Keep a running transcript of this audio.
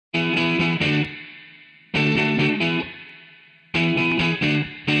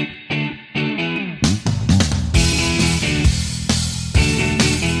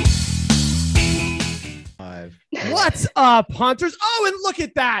up, hunters? Oh, and look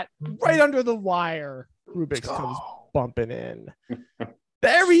at that. Right under the wire. Rubik's comes bumping in.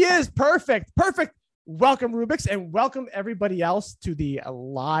 There he is. Perfect. Welcome, Rubik's, and welcome everybody else to the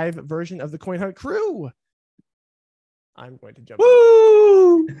live version of the Coin Hunt Crew. I'm going to jump.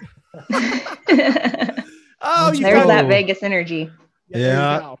 Woo! Oh, there's that Vegas energy.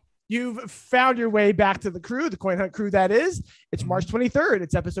 Yeah. You've found your way back to the crew, the Coin Hunt Crew, that is. It's March 23rd.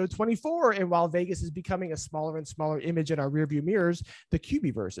 It's episode 24. And while Vegas is becoming a smaller and smaller image in our rearview mirrors, the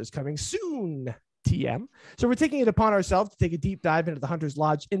QBverse is coming soon. TM. So we're taking it upon ourselves to take a deep dive into the Hunter's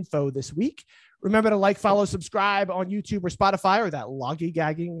Lodge info this week. Remember to like, follow, subscribe on YouTube or Spotify, or that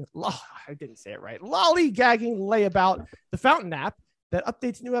lollygagging layabout, the Fountain app that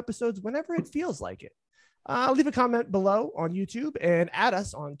updates new episodes whenever it feels like it. Leave a comment below on YouTube and add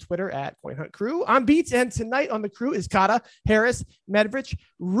us on Twitter at Coin Hunt Crew. I'm Beats, and tonight on the crew is Kata, Harris, Medvich,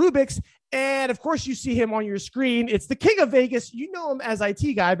 Rubik's, and of course you see him on your screen. It's the king of Vegas. You know him as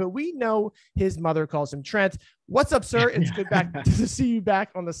ITGuy, but we know his mother calls him Trent. What's up, sir? It's good to see you back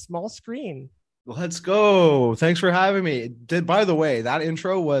on the small screen. Let's go. Thanks for having me. By the way, that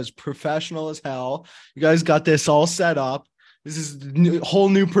intro was professional as hell. You guys got this all set up. This is whole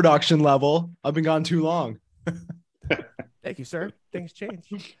new production level. I've been gone too long. Thank you, sir. Things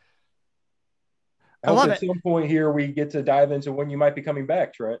change. I love it. At some point here, we get to dive into when you might be coming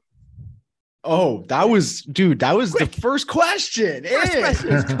back, Trent. Oh, that was the first question.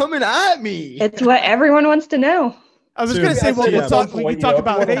 It's coming at me. It's what everyone wants to know. I was going to say, we can talk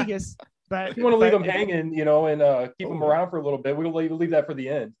about Vegas, but if you want to leave them hanging, and keep them around for a little bit, we'll leave that for the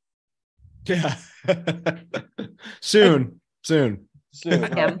end. Yeah. Soon.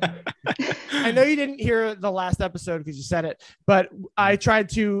 I know you didn't hear the last episode because you said it, but I tried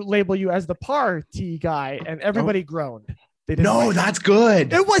to label you as the party guy, and everybody groaned. That's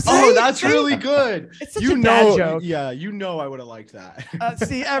good. It was. That's really good. It's such a bad joke. Yeah, I would have liked that.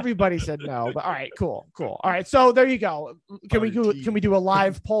 See, everybody said no, but all right, cool. All right, so there you go. Can we do a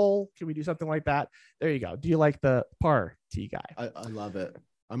live poll? Can we do something like that? There you go. Do you like the party guy? I love it.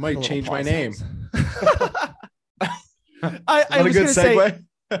 I might change my name. I was going to say,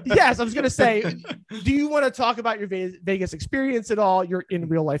 yes, I was going to say, do you want to talk about your Vegas experience at all? Your in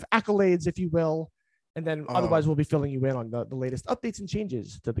real life accolades, if you will. And then otherwise we'll be filling you in on the latest updates and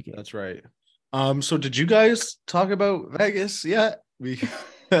changes to the game. That's right. So did you guys talk about Vegas yet?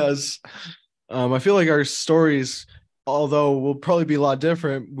 Because I feel like our stories, although will probably be a lot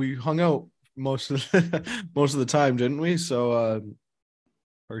different, we hung out most of the time, didn't we? So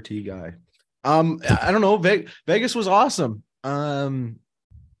RT guy. I don't know. Vegas was awesome. I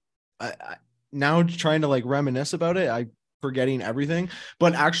now trying to like reminisce about it. I forgetting everything,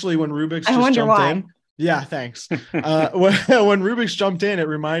 but actually when Rubik's just jumped in. Yeah, thanks. When Rubik's jumped in, it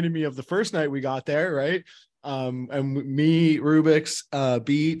reminded me of the first night we got there, right? And me, Rubik's,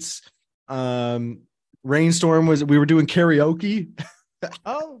 Beats, Rainstorm we were doing karaoke.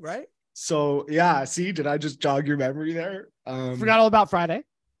 Oh, right. So yeah, see, did I just jog your memory there? Forgot all about Friday.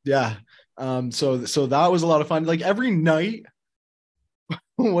 Yeah. So that was a lot of fun. Like every night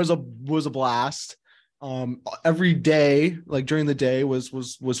was a blast. Every day, like during the day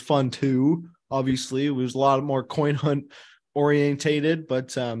was fun too. Obviously, it was a lot more coin hunt orientated,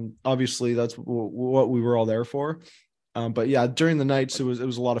 but obviously that's what we were all there for. But yeah, during the nights it was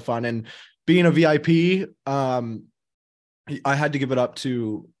a lot of fun. And being a VIP, I had to give it up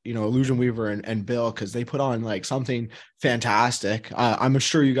to Illusion Weaver and Bill, because they put on like something fantastic. I'm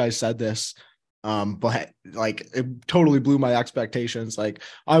sure you guys said this, but like it totally blew my expectations. Like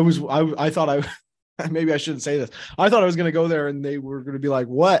I thought maybe I shouldn't say this. I thought I was going to go there and they were going to be like,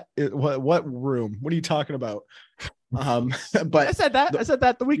 what room? What are you talking about? But I said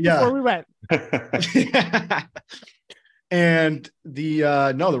that the week before we went. Yeah. And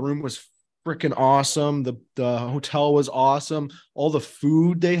the room was freaking awesome. The hotel was awesome. All the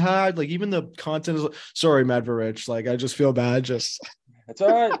food they had, like even the content is, sorry, Medverich, like I just feel bad. It's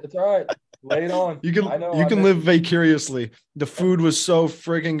all right. Lay it on. You can live vicariously. The food was so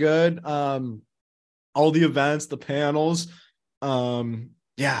freaking good. All the events, the panels.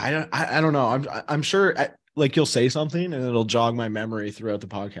 Yeah, I don't know. I'm sure like you'll say something and it'll jog my memory throughout the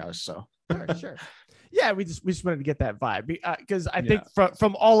podcast. So sure. Yeah, we just wanted to get that vibe because I think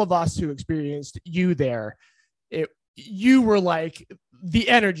from all of us who experienced you there, you were like the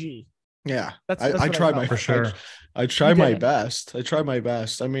energy. Yeah, I tried my best. I tried my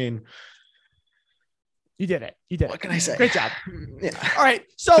best. I mean, you did it. You did. What can I say? Great job. Yeah. All right,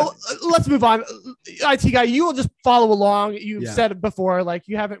 so let's move on. IT guy, you will just follow along. You've Yeah. said it before, like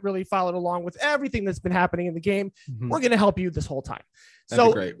you haven't really followed along with everything that's been happening in the game. Mhm. We're going to help you this whole time. That'd be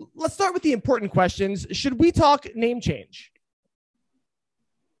So great. let's start with the important questions. Should we talk name change?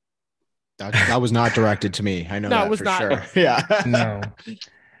 That was not directed to me. I know No, that it was for not. sure. Yeah. No,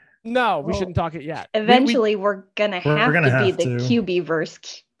 No, we Well, shouldn't talk it yet. Eventually, we're gonna We're have gonna to be have the to. QB verse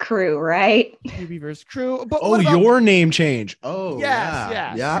crew, right? QB versus crew. But Oh, what about, your name change. Oh, Yes,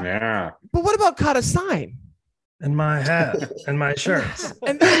 yeah. yes. Yeah. Yeah. but what about Kata sign? and my hat and my shirts.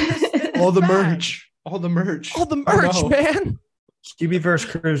 And this All the bag. merch. All the merch. All the I merch, know. man. QB verse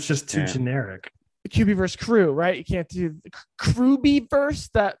crew is just too Yeah. generic. QB versus crew, right? You can't do the crew B verse.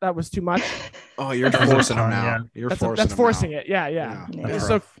 That was too much. Oh, you're That was forcing them fun, now. yeah. You're That's forcing that's them forcing now. it. Yeah. Yeah. That's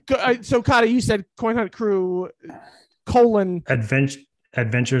So rough. so Kata, you said Coin Hunt Crew colon.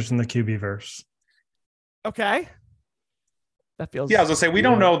 Adventures in the QB verse. Okay. That feels Yeah, I was gonna say we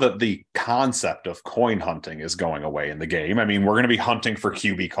don't know that the concept of coin hunting is going away in the game. I mean, we're gonna be hunting for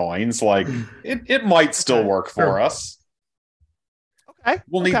QB coins. Like it might still Okay, work for sure. us. okay.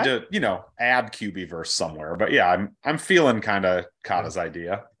 We'll need okay. to, add QB verse somewhere. But yeah, I'm feeling kind of Kata's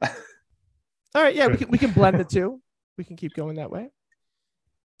idea. All right, yeah, we can blend the two. We can keep going that way.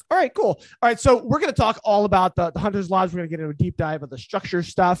 All right, cool. All right, so we're going to talk all about the Hunter's Lodge. We're going to get into a deep dive of the structure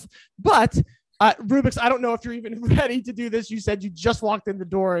stuff. But Rubik's, I don't know if you're even ready to do this. You said you just walked in the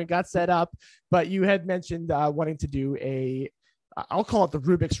door and got set up, but you had mentioned wanting to do I'll call it the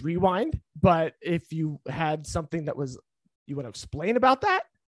Rubik's Rewind. But if you had something that was, you want to explain about that?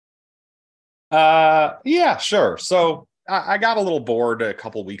 Yeah, sure. So I got a little bored a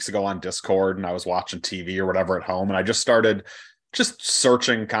couple weeks ago on Discord, and I was watching TV or whatever at home, and I just started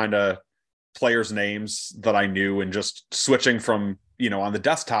searching kind of players' names that I knew and just switching from, on the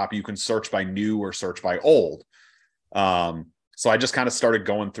desktop, you can search by new or search by old. So I just kind of started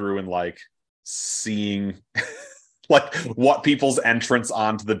going through and like seeing like what people's entrance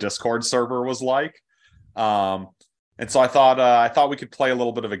onto the Discord server was like. And so I thought we could play a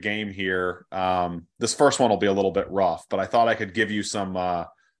little bit of a game here. This first one will be a little bit rough, but I thought I could give you some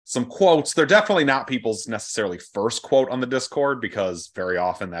quotes. They're definitely not people's necessarily first quote on the Discord, because very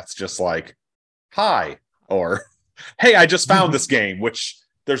often that's just like, hi, or hey, I just found this game, which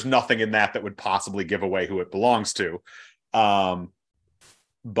there's nothing in that would possibly give away who it belongs to.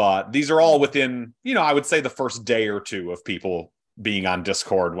 But these are all within, I would say the first day or two of people being on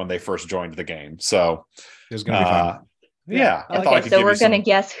Discord when they first joined the game. So It's gonna be fun. yeah, I thought I Okay, could so give we're you some- gonna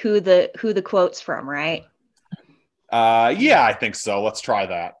guess who the quote's from, right? Yeah, I think so. Let's try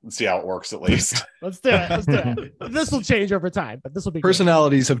that and see how it works at least. Let's do it. Let's do it. This will change over time, but this will be great.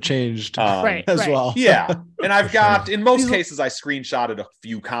 Personalities have changed Right. as well. Yeah, and I've For got sure. in most These will- cases I screenshotted a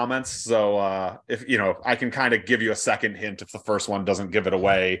few comments, so if I can kind of give you a second hint if the first one doesn't give it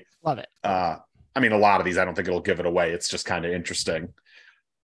away. Love it. I mean, a lot of these I don't think it'll give it away. It's just kind of interesting.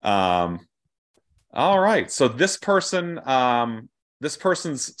 All right, so this person's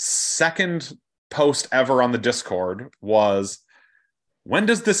second post ever on the Discord was, when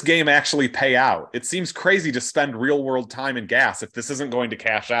does this game actually pay out? It seems crazy to spend real world time and gas if this isn't going to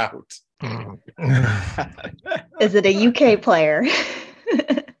cash out. Is it a UK player?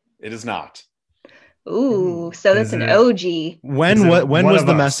 It is not. Ooh, so that's Is an it- OG. When Is it what when one was of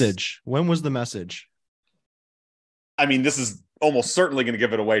the us? message? When was the message? I mean, this is almost certainly going to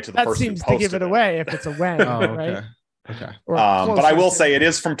give it away to the That person seems who to posted give it it. away if it's a when, Oh, okay. right? Okay. Or But I closer will to- say it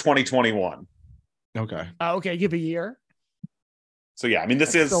is from 2021. Okay. Okay, give a year. So yeah, I mean,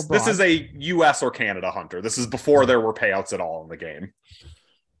 this That's still is broad. a US or Canada hunter. This is before there were payouts at all in the game.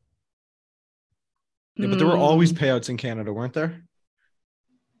 Yeah, but there were always Hmm. payouts in Canada, weren't there?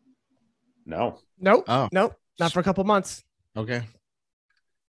 No. Nope. Oh. Nope. Not for a couple months. Okay.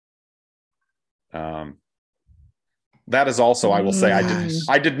 That is also, I will say, Mm.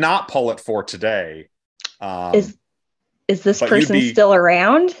 I did not pull it for today. Is this but you'd person be- still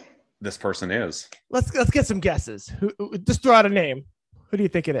around? This person is. Let's get some guesses. Who just throw out a name. Who do you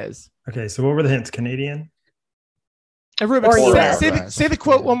think it is? Okay, so what were the hints? Canadian? And Rubik, Or say, US. say the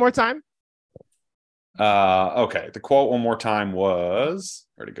quote one more time. Okay. The quote one more time was,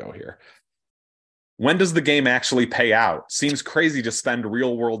 where'd it go here? When does the game actually pay out? Seems crazy to spend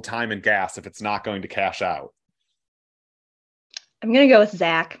real world time and gas if it's not going to cash out. I'm gonna go with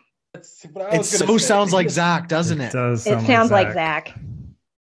Zach. That's what I It was gonna so say. sounds like Zach, doesn't It it? does It sounds like Zach.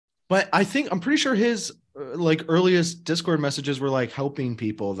 But I'm pretty sure his like earliest Discord messages were like helping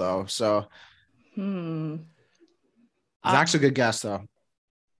people though. So Zach's a good guess though.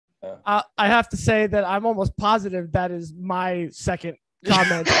 I have to say that I'm almost positive that is my second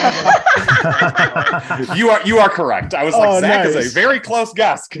comment. You are correct. I was like, Zach is nice. a very close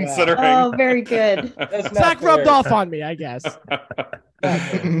guess considering. Oh, very good. That's not Zach rubbed fair. off on me, I guess.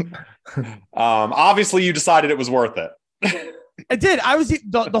 Obviously, you decided it was worth it. I did. I was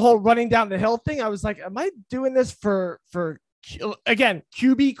the whole running down the hill thing. I was like, am I doing this for again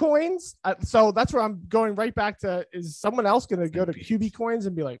QB coins? So that's where I'm going right back to. Is someone else going to go to QB coins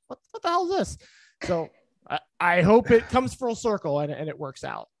and be like, what the hell is this? So I hope it comes full circle and it works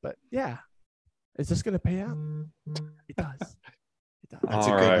out. But yeah, is this going to pay out? It does. It does. That's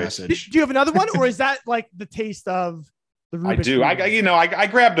All a good right. message. Do you have another one, or is that like the taste of the Rubik's I do. Cube? I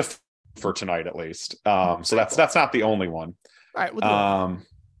grabbed a for tonight at least. So that's not the only one. All right. We'll do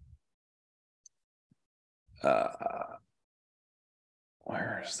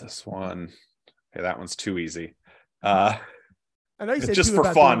Where is this one? Okay, that one's too easy. I know you said Just two for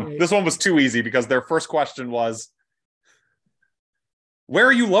about fun. 28. This one was too easy because their first question was, "Where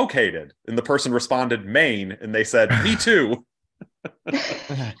are you located?" And the person responded, "Maine," and they said, "Me too."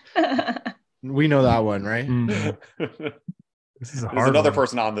 We know that one, right? This is a There's hard another one.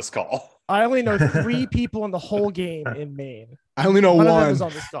 person on this call. I only know 3 people in the whole game in Maine. I only know One of them one. is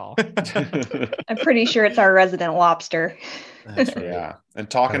on this call. I'm pretty sure it's our resident lobster. That's right. Yeah, and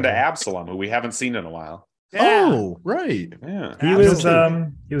talking to Absalom, who we haven't seen in a while. Oh, right. Yeah. He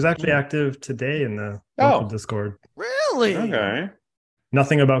was actually active today in the local Discord. Really? Okay.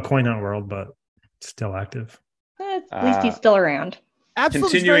 Nothing about Coin Hunt World, but still active. At least he's still around.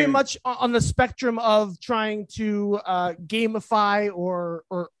 Absalom's very Continuing- much on the spectrum of trying to gamify or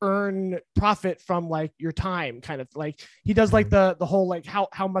earn profit from like your time, kind of like he does like the whole like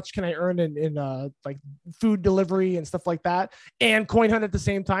how much can I earn in like food delivery and stuff like that, and coin hunt at the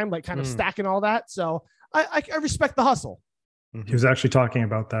same time, like kind of stacking all that. So I respect the hustle. He was actually talking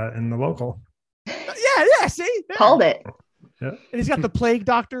about that in the local. Yeah. See, yeah. Called it. And he's got the Plague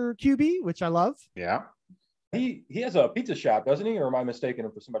Doctor QB, which I love. Yeah. He has a pizza shop, doesn't he? Or am I mistaken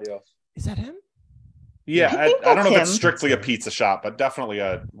him for somebody else? Is that him? Yeah. I I think don't know if that's it's him. strictly a pizza shop, but definitely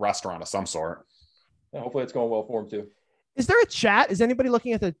a restaurant of some sort. Yeah, hopefully it's going well for him too. Is there a chat? Is anybody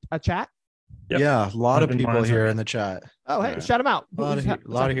looking at a chat? Yep. Yeah, a lot of I've been people monitoring. here in the chat. Oh, hey, Yeah. shout him out. A lot Who's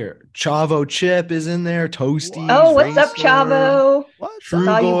of here. Chavo Chip is in there. Toasty. Oh, what's up, Chavo? What? True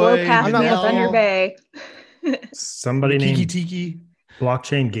Saw you blow Boy, past me on Janelle. Thunder Bay. Somebody Tiki named Tiki.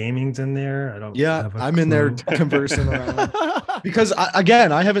 Blockchain Gaming's in there. I don't. Yeah, have a I'm in there clue. conversing around. Because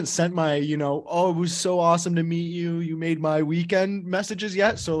I haven't sent my, oh, it was so awesome to meet you. You made my weekend messages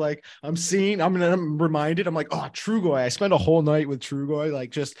yet. So like I'm reminded, I'm like, oh, Trugoy. I spent a whole night with Trugoy, like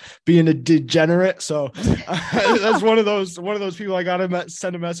just being a degenerate. So that's one of those people I gotta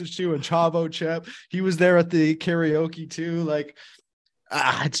send a message to. And Chavo Chip, he was there at the karaoke too. Like,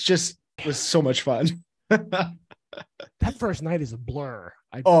 it was so much fun. That first night is a blur.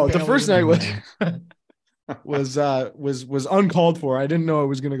 The first night remember. was uncalled for. I didn't know it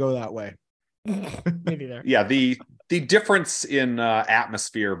was going to go that way. Maybe there. Yeah. The difference in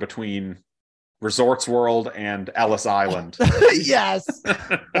atmosphere between Resorts World and Ellis Island. Yes,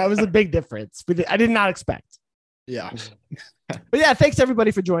 that was a big difference. I did not expect. Yeah. But yeah, thanks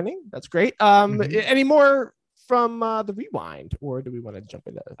everybody for joining. That's great. Any more from the rewind, or do we want to jump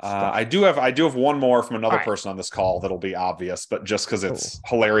into stuff? I do have one more from another All right. person on this call that'll be obvious, but just because it's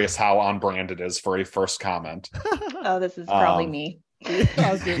hilarious how on brand it is for a first comment, Oh, this is probably me.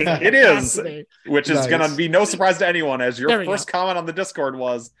 It is. which is Nice. going to be no surprise to anyone, as There your we first comment on the Discord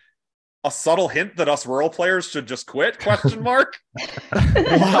was a subtle hint that us rural players should just quit? Question mark.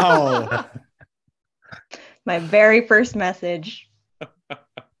 Wow. My very first message.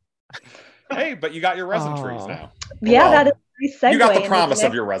 Hey, but you got your resin trees now. Yeah, Well, that is a nice segue. You got the into promise of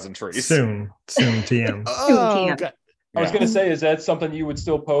next- your resin trees. Soon, TM. Oh, TM. okay. I was Yeah. going to say, is that something you would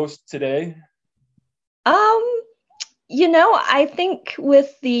still post today? I think with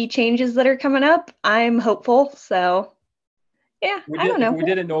the changes that are coming up, I'm hopeful. So, yeah, I don't know. We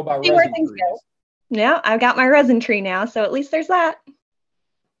didn't know about See where resin things trees. go. Yeah, I've got my resin tree now, so at least there's that.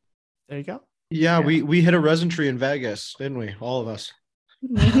 There you go. Yeah, we hit a resin tree in Vegas, didn't we? All of us.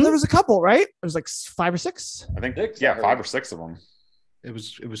 Mhm. There was a couple, right? There was like 5 or 6. I think, Six, I yeah, heard. 5 or 6 of them. It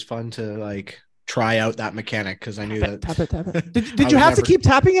was fun to like try out that mechanic because I knew that. Tap it. I Did you would have to never- keep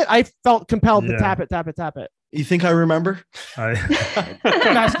tapping it? I felt compelled to Yeah. tap it. You think I remember? I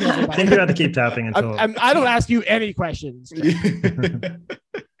I'm asking I everybody. think you have to keep tapping until. I don't ask you any questions. You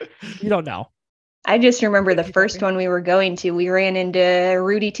don't know. I just remember the first one we were going to. We ran into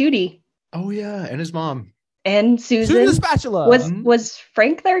Rudy Tootie Oh yeah, and his mom. and Susan. Susan the spatula. Was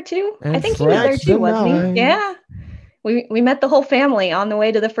Frank there too? And I think he was there Frank's too, the wasn't nine. he? Yeah. We met the whole family on the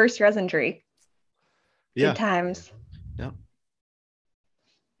way to the first resin tree. Yeah. Good times.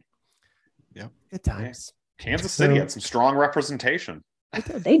 Good times. Kansas City had some strong representation.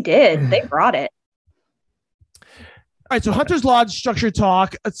 They did. They brought it. All right, so Hunter's Lodge structure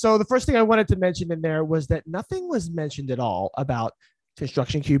talk. So the first thing I wanted to mention in there was that nothing was mentioned at all about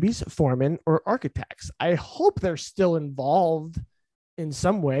construction cubies, foremen, or architects. I hope they're still involved in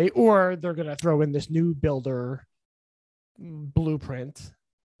some way, or they're going to throw in this new builder blueprint.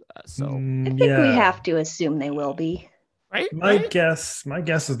 I think we have to assume they will be. Right? My guess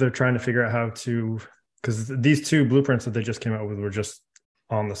is they're trying to figure out how to, because these two blueprints that they just came out with were just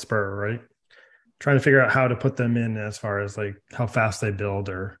on the spur, right? Trying to figure out how to put them in as far as like how fast they build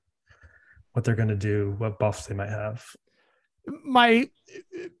or what they're going to do, what buffs they might have. My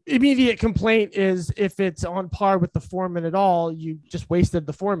immediate complaint is if it's on par with the foreman at all, you just wasted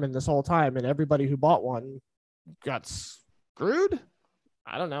the foreman this whole time, and everybody who bought one got screwed.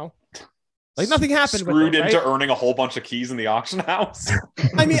 I don't know. Like nothing happened. Screwed with it, into right? earning a whole bunch of keys in the auction house.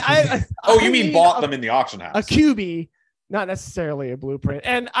 I mean, you mean bought them in the auction house? A QB, not necessarily a blueprint.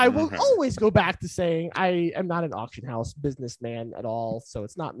 And I will always go back to saying I am not an auction house businessman at all. So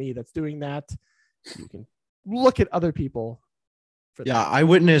it's not me that's doing that. You can look at other people. Yeah, I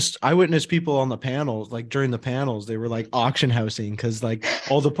witnessed people on the panels, like during the panels, they were like auction housing because like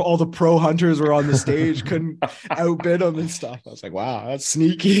all the pro hunters were on the stage, couldn't outbid them and stuff. I was like, wow, that's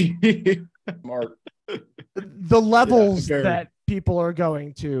sneaky. Smart. The levels that people are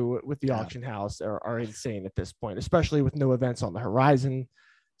going to with the auction house are insane at this point, especially with no events on the horizon.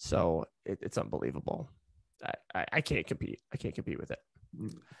 So it's unbelievable. I can't compete. I can't compete with it.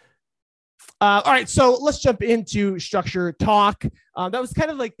 All right, so let's jump into structure talk. That was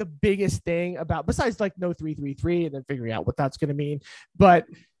kind of like the biggest thing about, besides like no 333 and then figuring out what that's going to mean. But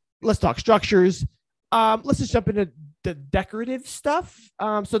let's talk structures. Let's just jump into the decorative stuff.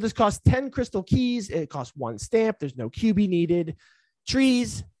 So this costs 10 crystal keys. It costs 1 stamp. There's no QB needed.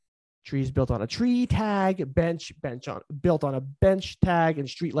 Trees built on a tree tag. Bench built on a bench tag, and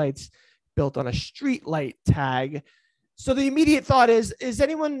streetlights built on a streetlight tag. So the immediate thought is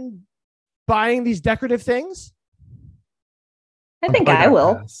anyone buying these decorative things? I think I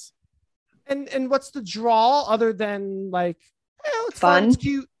will. And what's the draw other than like, well, it's fun. It's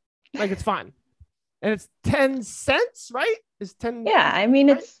cute. Like it's fun. And it's 10 cents, right? It's 10. Yeah, I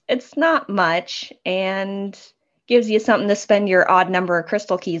mean, right? It's not much and gives you something to spend your odd number of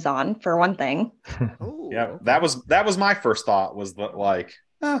crystal keys on, for one thing. Yeah, that was my first thought, was that like,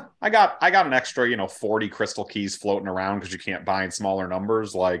 I got an extra, 40 crystal keys floating around because you can't buy in smaller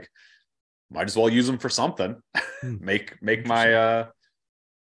numbers. Like, might as well use them for something. Make my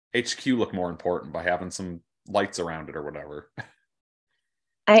HQ look more important by having some lights around it or whatever.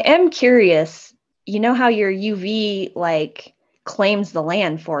 I am curious. You know how your UV like claims the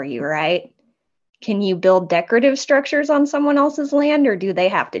land for you, right? Can you build decorative structures on someone else's land, or do they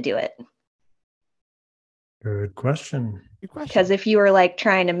have to do it? Good question. Because if you were like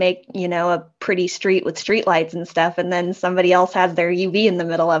trying to make, a pretty street with streetlights and stuff, and then somebody else has their UV in the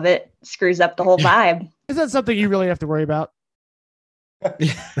middle of it, screws up the whole vibe. Is that something you really have to worry about?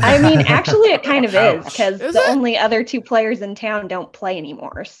 I mean, actually, it kind of is, because the only other 2 players in town don't play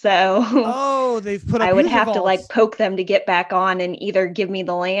anymore. So they've put up I would have vaults. to like poke them to get back on and either give me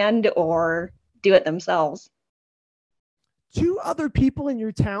the land or do it themselves. 2 other people in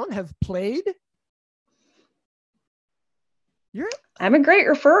your town have played? I'm a great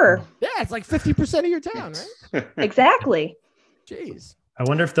referrer. Yeah, it's like 50% of your town, right? Exactly. Jeez. I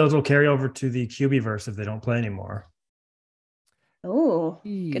wonder if those will carry over to the QB-verse if they don't play anymore. Oh,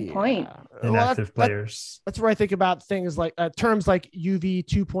 good point. Inactive players. That's where I think about things like terms like UV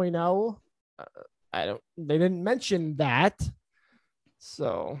 2.0. They didn't mention that.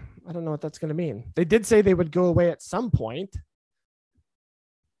 So I don't know what that's going to mean. They did say they would go away at some point.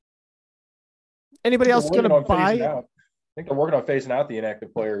 Anybody else going to buy? I think they're working on phasing out the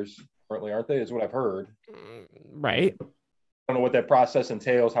inactive players currently, aren't they? Is what I've heard. Right. I don't know what that process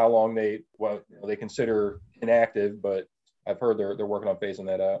entails, how long they consider inactive, but I've heard they're working on phasing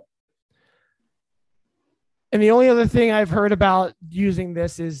that out. And the only other thing I've heard about using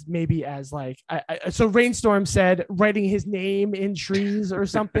this is maybe as like, so Rainstorm said writing his name in trees or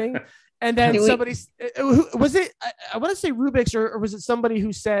something. And then was it, I want to say Rubik's or was it somebody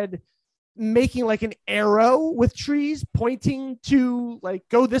who said making like an arrow with trees pointing to like,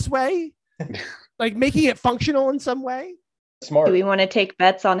 go this way, like making it functional in some way. Smart. Do we want to take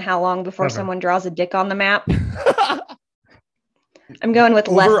bets on how long before someone draws a dick on the map? I'm going with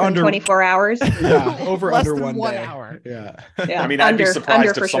less than 24 hours. Yeah, under 1 hour. Yeah. I mean, I'd be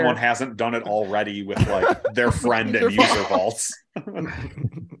surprised if someone hasn't done it already with like their friend and user vaults.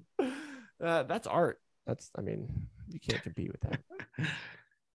 That's art. You can't compete with that.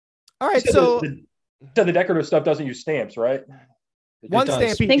 All right, You said so the decorative stuff doesn't use stamps, right? one does.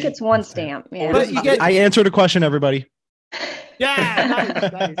 stamp I think each. it's one stamp. Yeah. But you get I answered a question, everybody. yeah,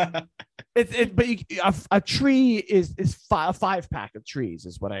 nice. But a tree is a 5-pack of trees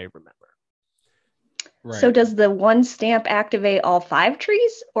is what I remember. Right. So does the one stamp activate all 5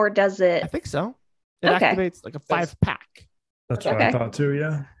 trees, or does I it? think so. It Okay. activates like a 5-pack. That's what Okay. I thought too.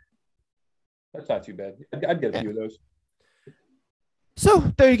 Yeah. That's not too bad. I'd get a few of those. So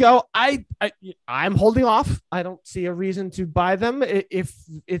there you go. I'm holding off. I don't see a reason to buy them. If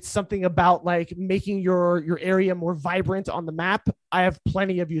it's something about like making your area more vibrant on the map, I have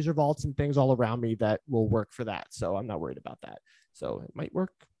plenty of user vaults and things all around me that will work for that. So I'm not worried about that. So it might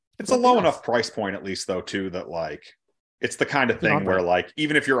work. It's a low enough price point, at least, though, too, that like it's the kind of thing where, like,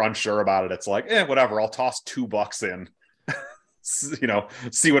 even if you're unsure about it, it's like, whatever. I'll toss $2 in,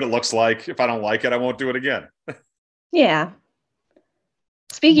 see what it looks like. If I don't like it, I won't do it again. Yeah.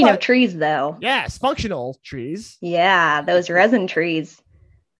 Speaking of trees, though. Yes, functional trees. Yeah, those resin trees.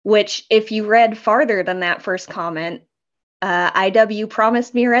 Which, if you read farther than that first comment, IW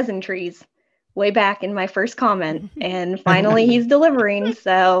promised me resin trees way back in my first comment, and finally he's delivering.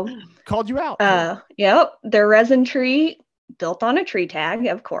 So Called you out. Yep, their resin tree built on a tree tag,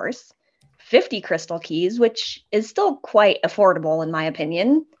 of course. 50 crystal keys, which is still quite affordable in my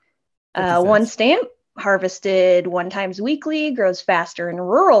opinion. 50 one cents. stamp, harvested 1 time weekly, grows faster in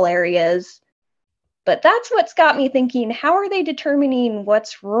rural areas. But that's what's got me thinking, how are they determining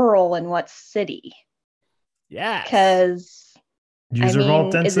what's rural and what's city? Yeah. Because User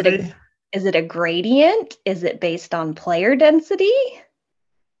vault density. is it a gradient? Is it based on player density?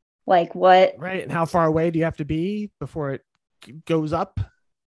 Like what? Right. And how far away do you have to be before it goes up?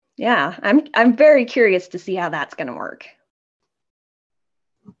 Yeah, I'm very curious to see how that's going to work.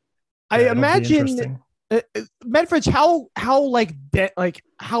 I It'll be imagine interesting. Medfridge,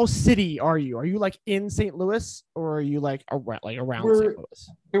 how city are you? Are you like in St. Louis or are you like around St. Louis?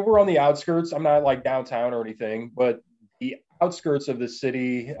 We're on the outskirts. I'm not like downtown or anything, but the outskirts of the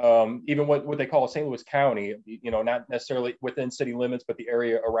city, even what they call St. Louis County, not necessarily within city limits, but the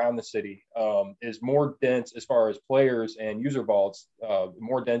area around the city is more dense as far as players and user vaults,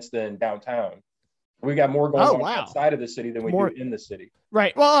 more dense than downtown. We got more going on outside of the city than we do in the city.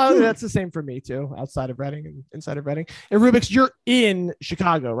 Right. Well, that's the same for me too. Outside of Reading and inside of Reading. And Rubik's, you're in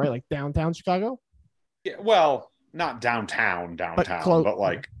Chicago, right? Like downtown Chicago. Yeah. Well, not downtown, but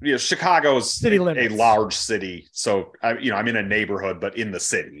like Chicago's city a limits. large city, so I'm in a neighborhood, but in the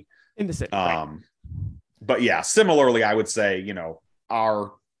city. Right. But yeah, similarly, I would say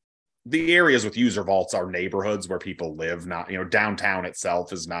the areas with user vaults are neighborhoods where people live. Not downtown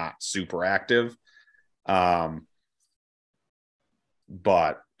itself is not super active.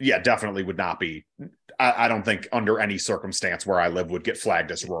 But yeah, definitely would not be. I don't think under any circumstance where I live would get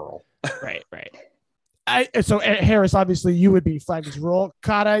flagged as rural. Right. So Harris, obviously, you would be flagged as rural.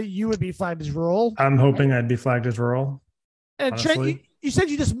 Kata, you would be flagged as rural. I'm hoping I'd be flagged as rural. And Trent, you said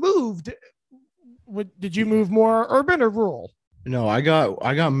you just moved. Did you move more urban or rural? No, I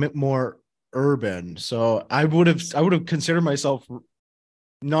got more urban. So I would have considered myself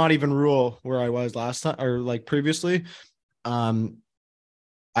not even rural where I was last time or like previously.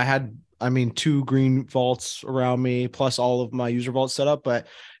 I had 2 green vaults around me plus all of my user vaults set up, but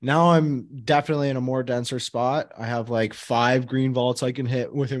now I'm definitely in a more denser spot. I have like 5 green vaults I can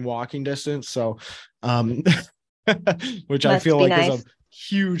hit within walking distance. So, which I feel like is a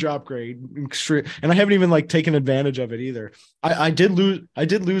huge upgrade, and I haven't even like taken advantage of it either. I did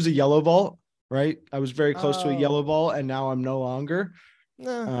lose a yellow vault, right? I was very close to a yellow vault, and now I'm no longer.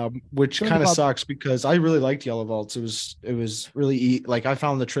 Which kind of sucks because I really liked yellow vaults. It was really like I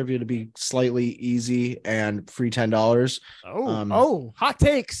found the trivia to be slightly easy and free $10. Hot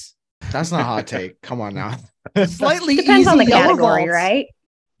takes. That's not a hot take. Come on now. Slightly depends easy on the yellow category, vaults. right?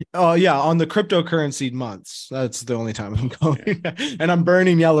 Oh yeah, on the cryptocurrency months. That's the only time I'm going, and I'm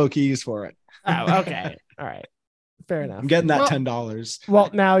burning yellow keys for it. Oh, okay, all right, fair enough. I'm getting that $10.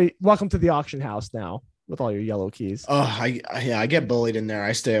 Well, now welcome to the auction house now. With all your yellow keys. Oh, I get bullied in there.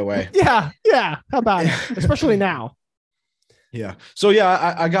 I stay away. Yeah. How about it? Especially now. Yeah. So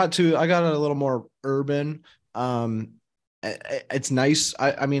yeah, I got a little more urban. It's nice.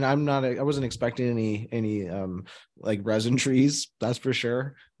 I wasn't expecting any like resin trees. That's for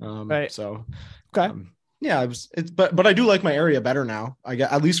sure. Right. So okay. Yeah, but I do like my area better now. I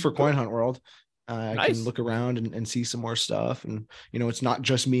get at least for Coin Hunt World. I Nice. can look around and see some more stuff, and it's not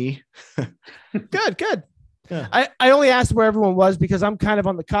just me. Good. Yeah. I only asked where everyone was because I'm kind of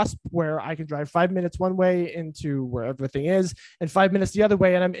on the cusp where I can drive 5 minutes one way into where everything is and 5 minutes the other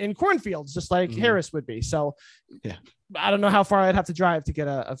way. And I'm in cornfields, just like Harris would be. So yeah, I don't know how far I'd have to drive to get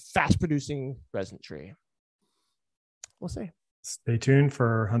a fast producing resin tree. We'll see. Stay tuned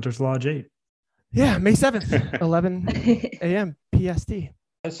for Hunter's Lodge 8. Yeah, May 7th, 11 a.m. PST.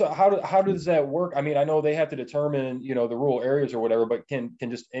 And so how does that work? I mean, I know they have to determine, the rural areas or whatever, but can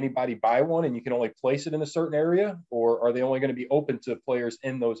just anybody buy one and you can only place it in a certain area, or are they only going to be open to players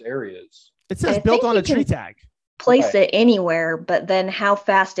in those areas? It says built on a tree tag. Place it anywhere, but then how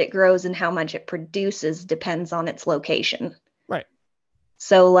fast it grows and how much it produces depends on its location. Right.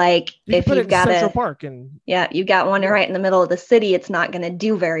 So like if you've got Central Park and you got one right in the middle of the city, it's not going to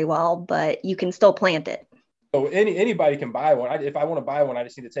do very well, but you can still plant it. So anybody can buy one. If I want to buy one, I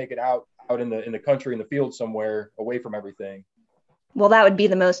just need to take it out in the country, in the field somewhere, away from everything. Well, that would be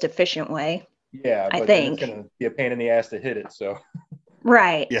the most efficient way. Yeah, I but think it's going to be a pain in the ass to hit it. So.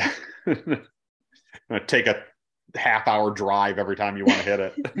 Right. Yeah. Take a half-hour drive every time you want to hit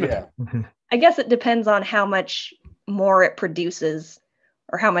it. Yeah. I guess it depends on how much more it produces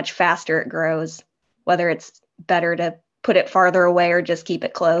or how much faster it grows, whether it's better to put it farther away or just keep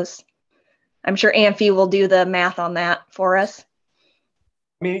it close. I'm sure Amphi will do the math on that for us.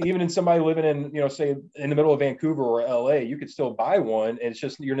 I mean, even in somebody living in, say in the middle of Vancouver or LA, you could still buy one. And it's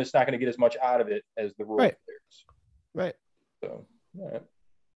just, you're just not going to get as much out of it as the rural players. Right. So, all right.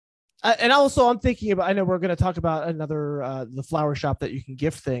 And also I'm thinking about, I know we're going to talk about another, the flower shop that you can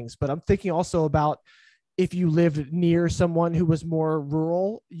gift things, but I'm thinking also about if you lived near someone who was more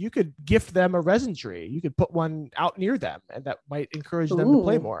rural, you could gift them a resin tree. You could put one out near them and that might encourage them to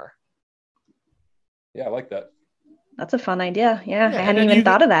play more. Yeah, I like that. That's a fun idea. Yeah, I hadn't even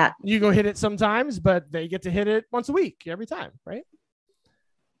thought of that. You go hit it sometimes, but they get to hit it once a week, every time, right?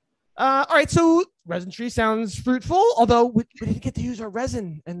 All right, so resin tree sounds fruitful, although we didn't get to use our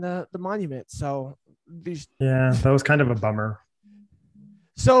resin in the monument. So that was kind of a bummer.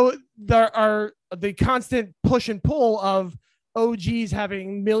 So there are the constant push and pull of OGs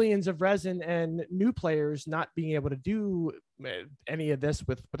having millions of resin and new players not being able to do any of this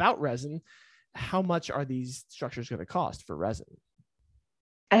without resin. How much are these structures going to cost for resin?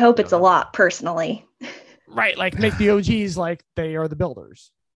 I hope it's a lot, personally. Right, like make the OGs like they are the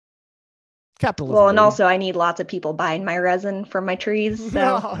builders. Capitalism. Well, and also I need lots of people buying my resin for my trees.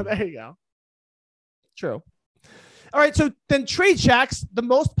 So oh, there you go. True. All right, so then trade shacks, the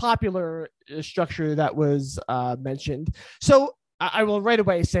most popular structure that was mentioned. So I will right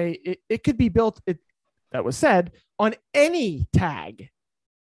away say it could be built, that was said, on any tag.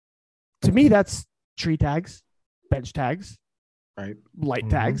 To me, that's tree tags, bench tags, right? Light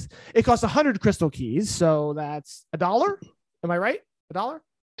tags. It costs 100 crystal keys, so that's $1. Am I right? $1?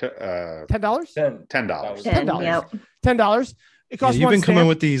 $10? $10. $10. It costs you've one been stamp. coming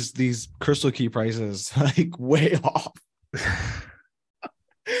with these crystal key prices like way off.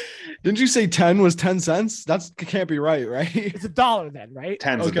 Didn't you say 10 was 10 cents? That can't be right? It's $1 then, right?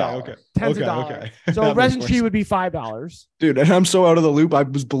 $10. Okay. $10. Okay. So a resin tree would be $5. Dude, and I'm so out of the loop. I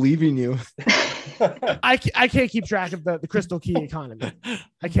was believing you. I can't keep track of the crystal key economy.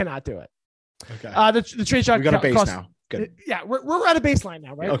 I cannot do it. Okay. The trade shop. We got a base now. Good. Yeah, we're at a baseline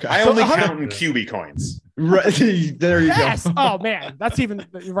now, right? Okay. I only count in QB coins. Right. There you go. Oh man, that's even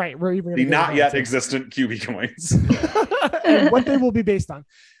right. We're even the not yet existent QB coins. And what they will be based on.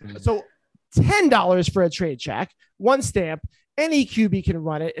 So $10 for a trade shack, one stamp. Any QB can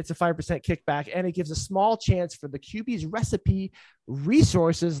run it. It's a 5% kickback, and it gives a small chance for the QB's recipe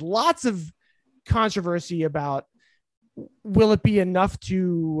resources. Lots of controversy about will it be enough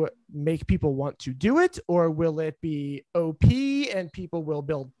to make people want to do it, or will it be OP and people will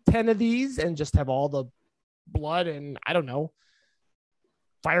build 10 of these and just have all the blood and I don't know,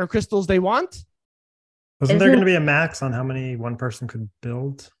 fire crystals they want? Wasn't there going to be a max on how many one person could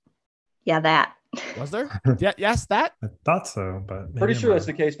build? Yeah, that. Was there? Yeah, yes, that. I thought so, but pretty sure that's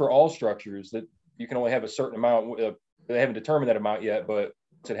the case for all structures, that you can only have a certain amount. They haven't determined that amount yet, but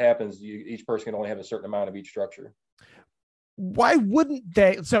once it happens, each person can only have a certain amount of each structure. Why wouldn't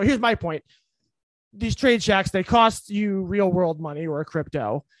they? So here's my point. These trade shacks, they cost you real world money or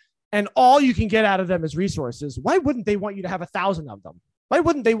crypto, and all you can get out of them is resources. Why wouldn't they want you to have 1,000 of them? Why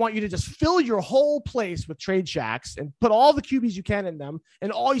wouldn't they want you to just fill your whole place with trade shacks and put all the QBs you can in them,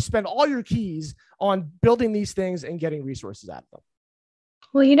 and you spend all your keys on building these things and getting resources out of them?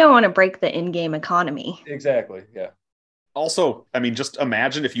 Well, you don't want to break the in-game economy. Exactly. Yeah. Also, I mean, just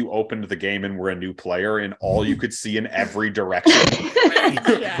imagine if you opened the game and were a new player and all you could see in every direction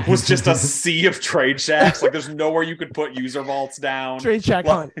was just a sea of trade shacks. Like there's nowhere you could put user vaults down. Trade shack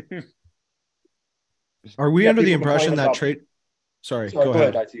hunt. Are we Yeah, under the people complain impression that about- trade? Sorry, Sorry, go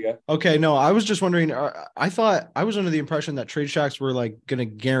ahead. ITGuy. Okay, no, I was just wondering. I thought I was under the impression that trade shacks were like going to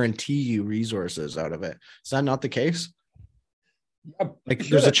guarantee you resources out of it. Is that not the case? I'm Like, pretty sure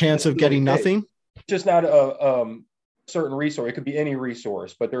there's a that's chance of getting still the case. nothing. It's just not a certain resource. It could be any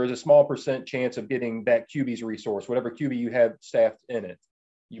resource, but there is a small percent chance of getting that QB's resource, whatever QB you have staffed in it.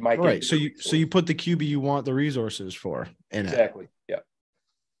 You might get Right. So your you put the QB you want the resources for in it. exactly. Yeah.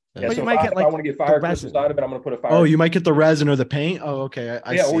 But Yeah, you so might if get, I like, want to get fire the crystals resin. out of it, I'm going to put a fire. Oh, you might get the resin or the paint. Oh, okay.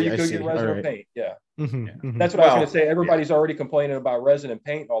 I yeah, see. or you I could see. get resin All or right. paint. Yeah. Mhm, mhm. That's what I was Well, going to say. Everybody's already complaining about resin and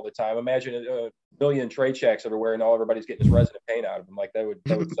paint all the time. Imagine a million trade shacks everywhere, and all everybody's getting is resin and paint out of them. Like that would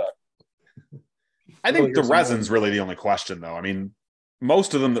suck. I think Really the hear some resin's noise. really the only question, though. I mean,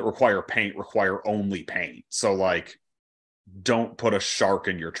 most of them that require paint require only paint. So, like, don't put a shark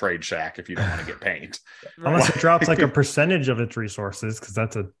in your trade shack if you don't want to get paint. Unless it drops like a percentage of its resources, because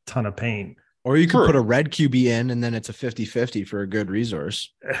that's a ton of paint. Or you could True. put a red QB in, and then it's a 50-50 for a good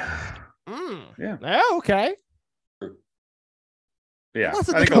resource. Yeah. Yeah. Okay. Yeah, Lots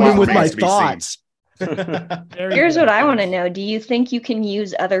of I think a Coming lot with my remains to be seen. thoughts. Very Here's good. what I want to know. Do you think you can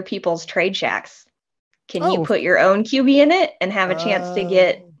use other people's trade shacks? Can Oh. you put your own QB in it and have a chance to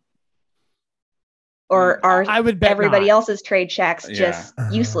get, or are I would bet everybody not. else's trade shacks Yeah. just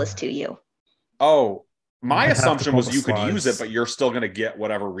useless to you? Oh, my I'd have to assumption pull was the you could use slides. it, but you're still going to get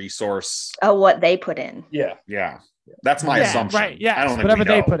whatever resource. Oh, what they put in. Yeah. Yeah, that's my Yeah, assumption. right. Yeah. I don't think Whatever we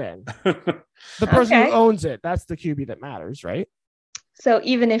they know. put in. The person Okay. who owns it, that's the QB that matters, right? So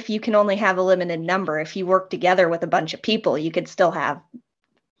even if you can only have a limited number, if you work together with a bunch of people, you could still have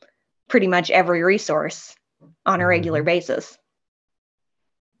pretty much every resource on a regular basis.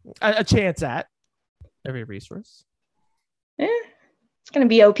 A chance at every resource. It's going to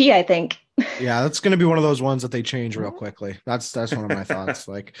be OP, I think. Yeah, that's going to be one of those ones that they change real quickly. That's one of my thoughts.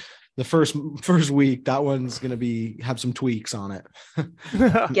 Like the first week, that one's going to have some tweaks on it.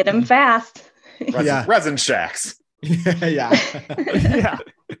 Get them fast. Yeah. Resin shacks. Yeah. Yeah.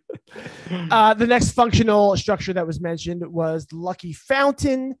 The next functional structure that was mentioned was Lucky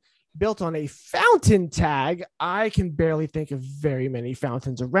Fountain, built on a fountain tag. I can barely think of very many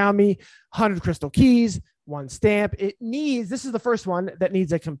fountains around me. 100 crystal keys, 1 stamp. This is the first one that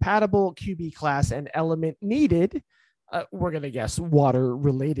needs a compatible QB class and element needed. We're going to guess water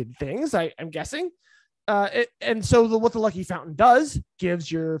related things, I'm guessing. And so what the Lucky Fountain does gives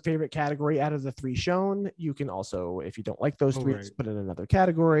your favorite category out of the 3 shown. You can also, if you don't like those 3, right. put in another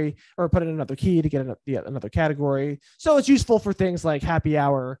category or put in another key to get another category. So it's useful for things like happy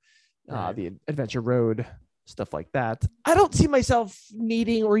hour, the adventure road, stuff like that. I don't see myself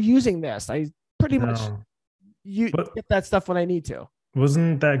needing or using this. I pretty much get that stuff when I need to.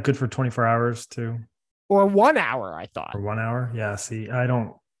 Wasn't that good for 24 hours too? Or 1 hour, I thought. Or 1 hour? Yeah. See,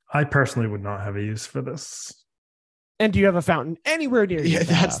 I personally would not have a use for this. And do you have a fountain anywhere near you? Yeah,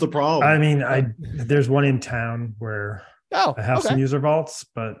 that's the problem. I mean, there's one in town where I have some user vaults,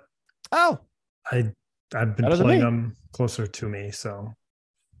 but I've been playing them closer to me, so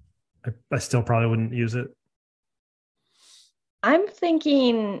I still probably wouldn't use it. I'm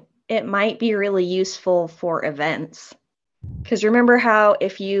thinking it might be really useful for events. Because remember how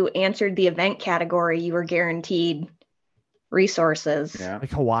if you answered the event category, you were guaranteed resources. Yeah.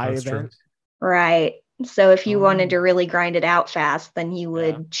 Like Hawaii That's event. true. Right. So if you wanted to really grind it out fast, then you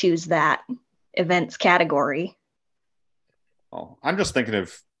would choose that events category. Oh, I'm just thinking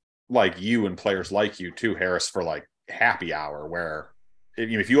of like you and players like you too, Harris, for like happy hour, where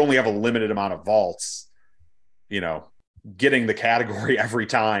if you only have a limited amount of vaults, getting the category every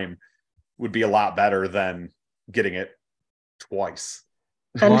time would be a lot better than getting it twice.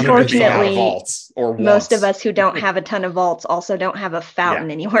 Unfortunately, vaults, or most once. of us who don't have a ton of vaults also don't have a fountain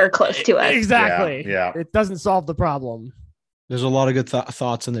anywhere close to us. Exactly. Yeah. It doesn't solve the problem. There's a lot of good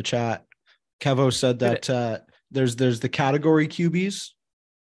thoughts in the chat. Kevo said that there's the category QBs.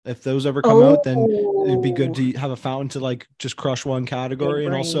 If those ever come out, then it'd be good to have a fountain to like just crush one category.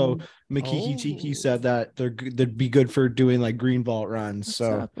 And also Makiki Tiki said that they'd be good for doing like green vault runs.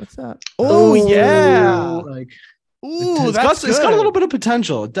 What's up? Oh yeah. Like Ooh, it's got a little bit of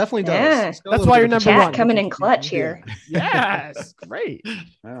potential. It definitely does. Yeah. That's why you're number Chat one. coming in clutch here. Yes, great.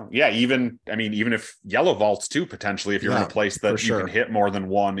 Well, yeah, even if yellow vaults too, potentially, if you're in a place that you can hit more than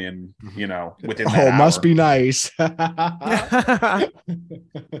one in, within that hour. Must be nice. Hey,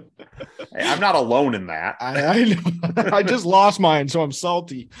 I'm not alone in that. I know. I just lost mine, so I'm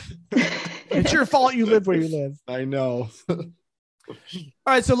salty. It's your fault you live where you live. I know. All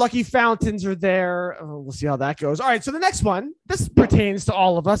right, so lucky fountains are there. We'll see how that goes. All right, so the next one, this pertains to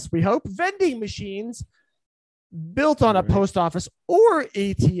all of us, we hope. Vending machines built on a post office or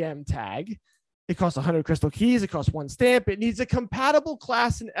ATM tag. It costs 100 crystal keys. It costs 1 stamp. It needs a compatible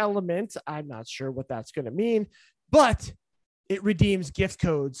class and element. I'm not sure what that's going to mean, but it redeems gift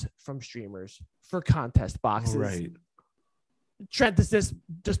codes from streamers for contest boxes. Right. Trent, does this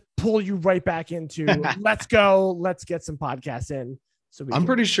just pull you right back into let's go, let's get some podcasts in? So I'm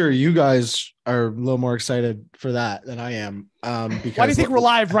pretty sure you guys are a little more excited for that than I am. Because why do you think we're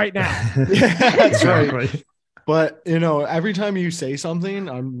live right now? Yeah, that's right. Exactly. But every time you say something,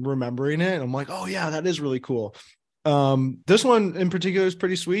 I'm remembering it. And I'm like, oh yeah, that is really cool. This one in particular is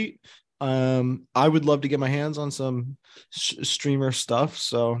pretty sweet. I would love to get my hands on some streamer stuff.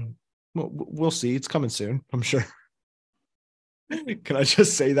 So we'll see. It's coming soon, I'm sure. Can I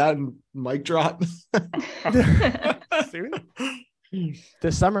just say that and mic drop? Soon?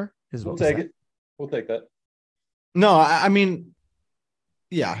 This summer is what We'll take it. We'll take that. No, I mean,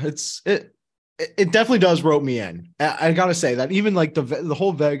 yeah, it definitely does rope me in. I gotta say that even like the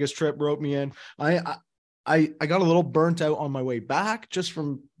whole Vegas trip roped me in. I got a little burnt out on my way back just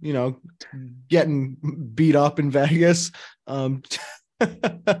from getting beat up in Vegas by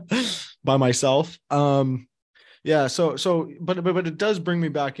myself. Yeah, but it does bring me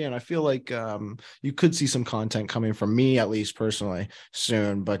back in. I feel like you could see some content coming from me, at least personally,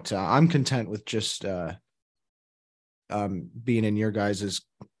 soon. But I'm content with just being in your guys's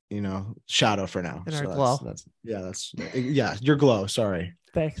shadow for now. In our glow. That's your glow. Sorry.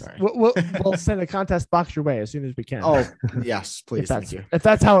 Thanks. Sorry. We'll send a contest box your way as soon as we can. Oh yes, please. Thank you. If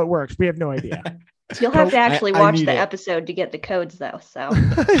that's how it works, we have no idea. You'll have to actually watch need the it. episode to get the codes, though. So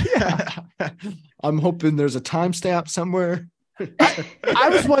Yeah. I'm hoping there's a timestamp somewhere. I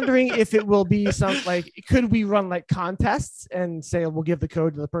was wondering if it will be could we run like contests and say we'll give the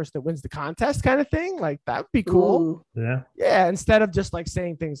code to the person that wins the contest kind of thing? Like that would be cool. Ooh. Yeah. Yeah. Instead of just like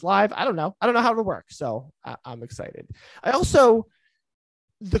saying things live. I don't know how it'll work. So I'm excited.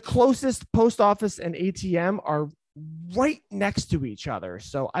 The closest post office and ATM are right next to each other.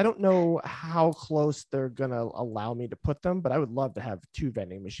 So I don't know how close they're going to allow me to put them, but I would love to have 2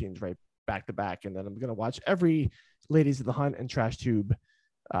 vending machines right back to back. And then I'm going to watch every Ladies of the Hunt and Trash Tube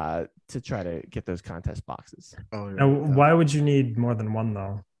to try to get those contest boxes. Oh, Now, why would you need more than one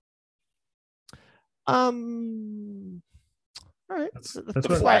though? All right.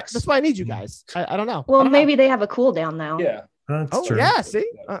 That's why I need you guys. I don't know. Well, maybe they have a cooldown now. Yeah. That's true. Yeah. See,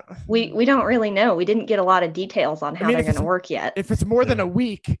 We don't really know. We didn't get a lot of details on how they're going to work yet. if it's more than a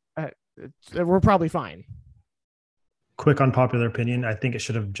week, we're probably fine. Quick unpopular opinion. I think it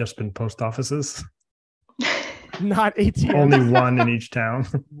should have just been post offices. Not ATM. Only one in each town.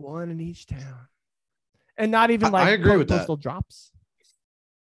 One in each town. And not even like I agree with that. postal drops.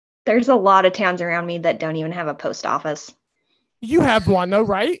 There's a lot of towns around me that don't even have a post office. You have one though,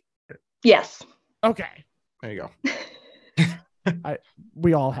 right? Yes. Okay. There you go.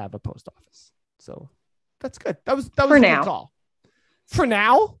 We all have a post office. So that's good. That was For a now. good call. For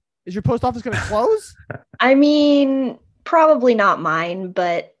now? Is your post office going to close? I mean, probably not mine,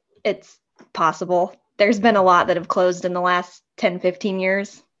 but it's possible. There's been a lot that have closed in the last 10, 15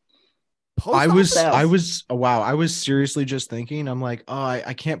 years. I was seriously just thinking, I'm like, oh,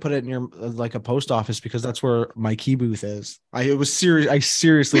 I can't put it near like a post office because that's where my key booth is. I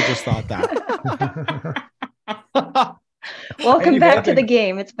seriously just thought that. Welcome back to the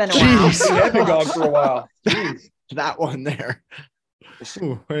game. It's been a while. Jeez. You have been gone for a while. Jeez. That one there.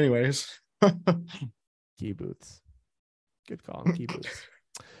 Ooh, anyways. Key booths. Good call. Key booths.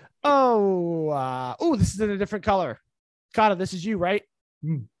 Oh, this is in a different color. Kata, this is you, right?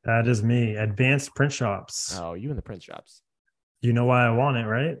 That is me. Advanced print shops. Oh, you in the print shops. You know why I want it,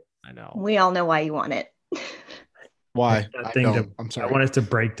 right? I know. We all know why you want it. Why? I I'm sorry. want it to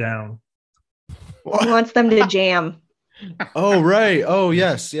break down. He wants them to jam. Oh, right. Oh,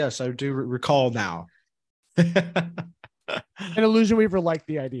 yes. I do recall now. An Illusion Weaver liked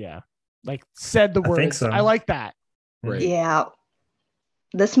the idea. Like said the I think words. so. I like that. Right. Yeah.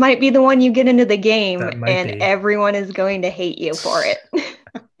 This might be the one you get into the game That might and be. everyone is going to hate you for it.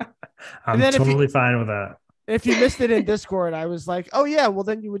 I'm then if totally fine with that. If you missed it in Discord, I was like, oh yeah, well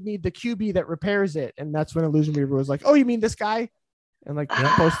then you would need the QB that repairs it. And that's when Illusion Weaver was like, oh, you mean this guy? And like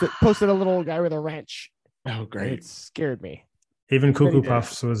posted a little guy with a wrench. Oh, It great. scared me. Even Pretty Cuckoo good.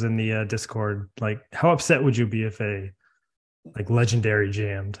 Puffs was in the Discord. Like, how upset would you be if a legendary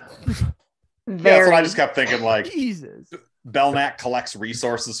jammed? Yeah, that's Very. what I just kept thinking. Like, Jesus. Belknap collects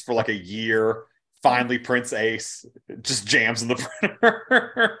resources for like a year, finally prints Ace, just jams in the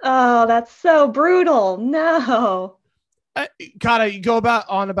printer. Oh, that's so brutal. No. Kata, you go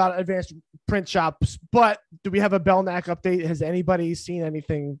about advanced print shops, but do we have a Belknap update? Has anybody seen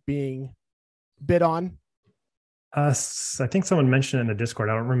anything being bid on? I think someone mentioned it in the Discord.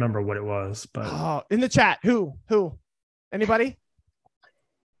 I don't remember what it was, but Oh, in the chat. Who? Anybody?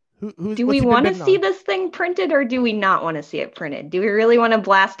 Who's Do what's we he been want to bidding see on? this thing printed or do we not want to see it printed? Do we really want to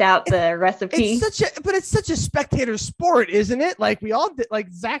blast out the recipe? It's such a spectator sport, isn't it? Like we all did,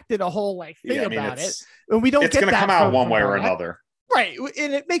 like Zach did a whole like thing Yeah, I mean, about it, it's and we don't it's get going to that come out from one way or Brad. another. Right,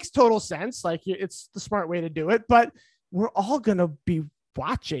 and it makes total sense. Like it's the smart way to do it, but we're all gonna be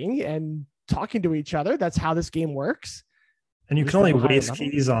watching and talking to each other. That's how this game works. and you At can only least at a higher waste level.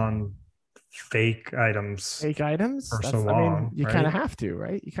 keys on fake items. Fake items. For That's, so I mean, long, you right? kind of have to,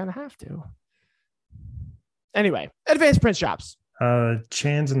 right? You kind of have to. Anyway, advanced print shops.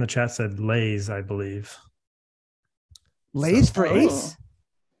 Chan's in the chat said Lay's, I believe. Lays So- for Oh. Ace.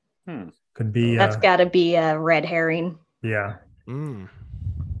 Could be. That's got to be a red herring. Yeah. Mm.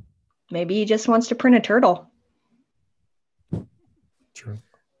 Maybe he just wants to print a turtle. True.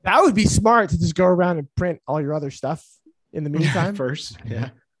 That would be smart to just go around and print all your other stuff in the meantime. First, yeah.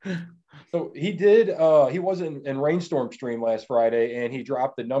 So he did. He was in Rainstorm stream last Friday, and he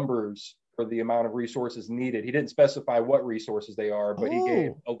dropped the numbers for the amount of resources needed. He didn't specify what resources they are, but he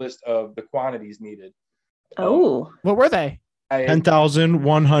gave a list of the quantities needed. Oh, What were they? 10,000,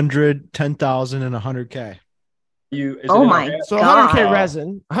 100, 10,000, and 100K. Oh my So God. 100K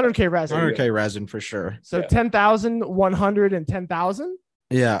resin, 100K resin. 100K resin for sure. So Yeah. 10,000, 100, and 10,000.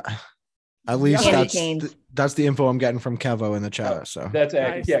 Yeah. At least Candy that's canes. that's the info I'm getting from Kevo in the chat. So That's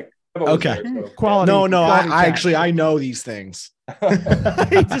Nice. yeah. Okay. Quality. no, quality chat. I know these things.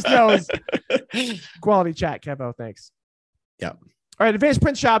 He just knows. Quality chat, Kevo. Thanks. Yeah. All right. Advanced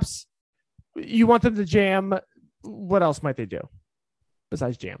print shops. You want them to jam. What else might they do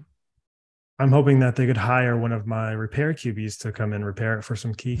besides jam? I'm hoping that they could hire one of my repair QBs to come and repair it for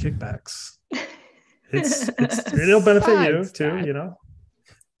some key kickbacks. It'll benefit you Besides too, that. you know.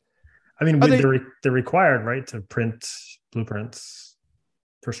 I mean, Are they- they're required, right, to print blueprints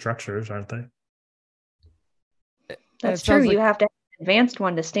for structures, aren't they? That's It true. sounds You like- have to have an advanced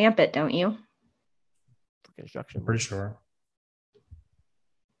one to stamp it, don't you? For construction. Pretty sure.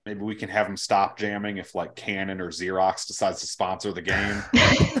 Maybe we can have them stop jamming if like Canon or Xerox decides to sponsor the game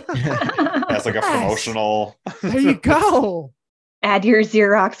as like a Yes. promotional. There you go. Add your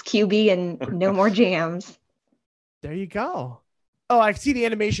Xerox QB and no more jams. There you go. Oh, I see the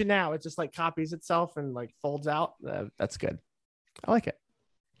animation now. It just like copies itself and like folds out. That's good. I like it.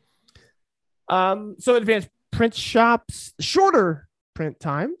 So advanced print shops, shorter print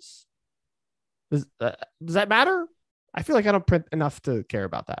times. Does that matter? I feel like I don't print enough to care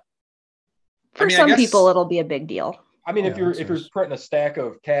about that. For I mean, I some guess- people, it'll be a big deal. I mean, if Yeah, you're that's if you're nice. printing a stack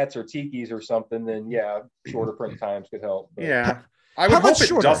of cats or tikis or something, then yeah, shorter print times could help. But Yeah. I How would much hope it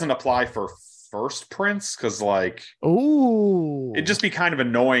shorter? doesn't apply for first prints because like Ooh. it'd just be kind of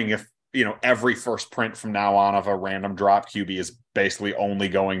annoying if every first print from now on of a random drop QB is basically only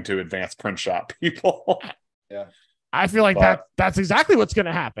going to advanced print shop people. I feel like But- that's exactly what's going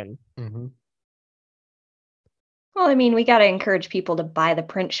to happen. Mm-hmm. Well, I mean, we got to encourage people to buy the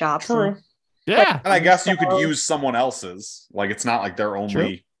print shops. and- Yeah. And I guess you could use someone else's. Like it's not like their only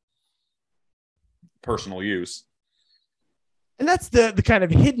True. personal use. And that's the kind of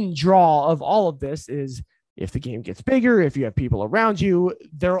hidden draw of all of this is if the game gets bigger, if you have people around you,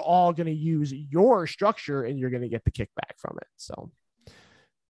 they're all going to use your structure and you're going to get the kickback from it. So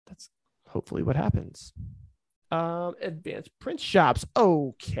that's hopefully what happens. Advanced print shops.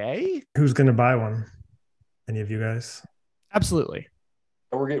 Okay. Who's going to buy one? Any of you guys? Absolutely.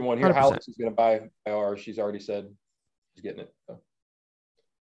 we're getting one here. 100%. Alex is going to buy ours. She's already said she's getting it. So.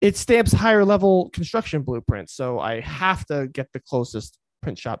 It stamps higher level construction blueprints. So I have to get the closest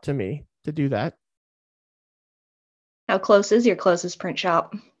print shop to me to do that. How close is your closest print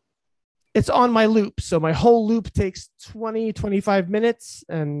shop? It's on my loop. So my whole loop takes 20, 25 minutes.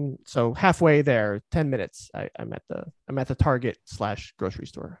 And so halfway there, 10 minutes, I'm at the Target / grocery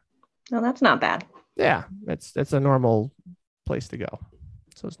store. No, that's not bad. Yeah, it's a normal place to go.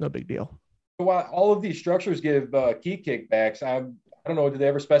 So it's no big deal. While all of these structures give key kickbacks, I don't know, do they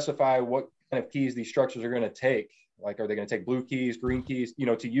ever specify what kind of keys these structures are going to take? Like, are they going to take blue keys, green keys,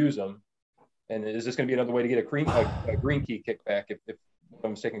 to use them? And is this going to be another way to get a green key kickback if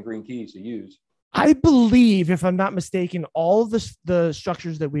I'm taking green keys to use? I believe, if I'm not mistaken, all of the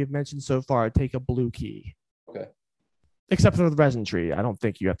structures that we have mentioned so far take a blue key. Okay. Except for the resin tree. I don't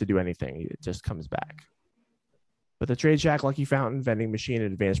think you have to do anything. It just comes back. But the Trade Shack, Lucky Fountain, Vending Machine,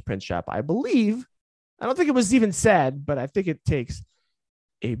 and Advanced Print Shop, I believe, I don't think it was even said, but I think it takes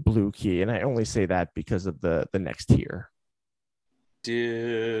a blue key. And I only say that because of the next tier.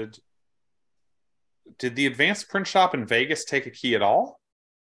 Did the advanced print shop in Vegas take a key at all?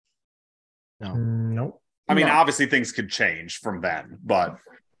 No. Nope. I mean, No. obviously things could change from then, but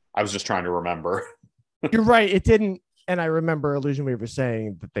I was just trying to remember. You're right. It didn't. And I remember Illusion Weaver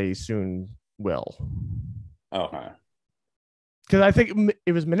saying that they soon will. Okay. Because I think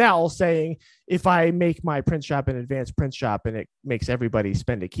it was Manel saying, if I make my print shop an advanced print shop and it makes everybody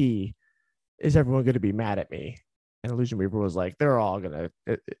spend a key, is everyone going to be mad at me? And Illusion Weaver was like, they're all going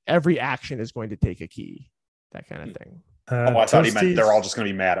to, every action is going to take a key, that kind of thing. I thought he meant they're all just going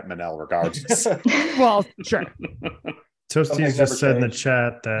to be mad at Manel regardless. Well, sure. Toasties just said in the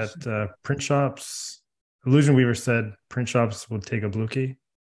chat that print shops, Illusion Weaver said print shops would take a blue key.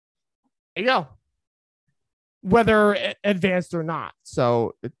 There you go. Whether advanced or not.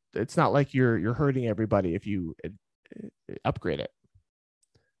 So it's not like you're hurting everybody if you upgrade it.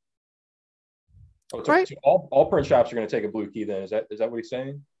 Oh, so all print shops are going to take a blue key then. Is that what he's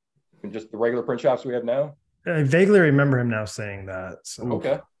saying? And just the regular print shops we have now? I vaguely remember him now saying that. So.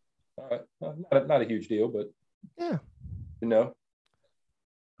 Okay. All right. Not a huge deal, but yeah. You know.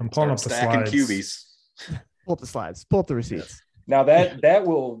 I'm pulling up the slides. Cubies. Pull up the slides. Pull up the receipts. Now that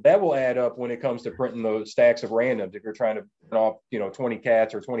will add up when it comes to printing those stacks of randoms. If you're trying to print off 20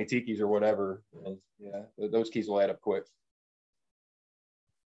 cats or 20 tikis or whatever, and yeah, those keys will add up quick.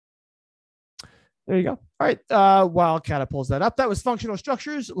 There you go. All right. While Kata pulls that up, that was functional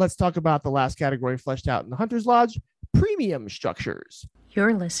structures. Let's talk about the last category fleshed out in the Hunter's Lodge: premium structures.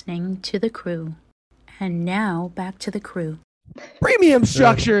 You're listening to The Crew. And now back to The Crew. Premium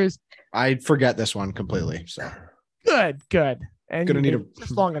structures. I forget this one completely. So good. And gonna need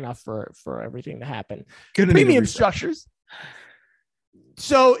just long enough for everything to happen. Gonna Premium structures.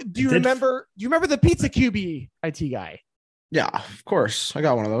 So do you remember the pizza QB IT guy? Yeah, of course. I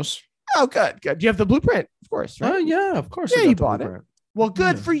got one of those. Oh, good. Do you have the blueprint? Of course, right? Yeah, of course. Yeah, you bought it. Well,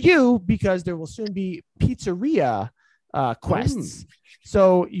 good for you, because there will soon be pizzeria quests.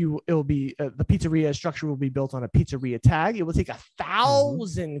 So it'll be the pizzeria structure will be built on a pizzeria tag. It will take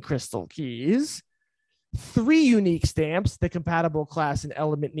 1,000 crystal keys, 3 unique stamps, the compatible class and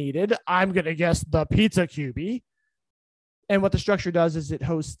element needed. I'm gonna guess the pizza QB. And what the structure does is it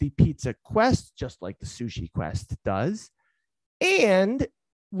hosts the pizza quest, just like the sushi quest does. And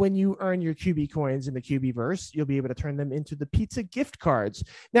when you earn your QB coins in the QB verse, you'll be able to turn them into the pizza gift cards.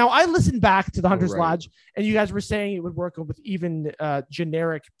 Now, I listened back to the Hunter's Lodge, and you guys were saying it would work with even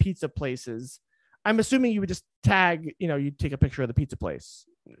generic pizza places. I'm assuming you would just tag, you'd take a picture of the pizza place.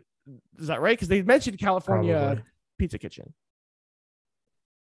 Is that right? Because they mentioned California Pizza Kitchen.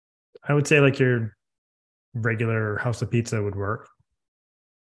 I would say like your regular House of Pizza would work.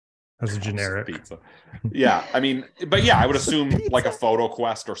 As a generic pizza. Yeah. I mean, but yeah, I would assume like a photo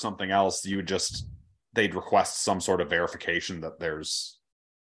quest or something else, they'd request some sort of verification that there's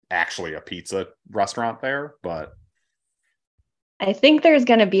actually a pizza restaurant there. But I think there's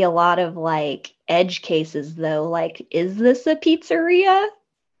going to be a lot of like edge cases though. Like, is this a pizzeria?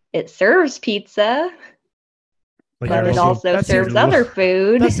 It serves pizza, like but it also serves other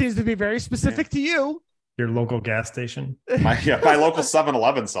food. That seems to be very specific to you. Your local gas station. My local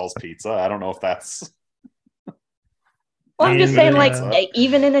 7-Eleven sells pizza. I don't know if that's. Well, I'm just saying, like,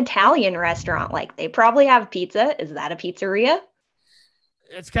 even an Italian restaurant, like, they probably have pizza. Is that a pizzeria?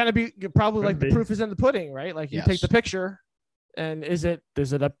 It's kind of probably like the proof is in the pudding, right? Like, you take the picture, and is it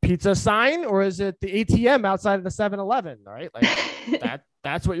a pizza sign, or is it the ATM outside of the 7-Eleven, right? Like,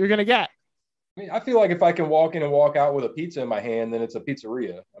 that's what you're gonna get. I mean, I feel like if I can walk in and walk out with a pizza in my hand, then it's a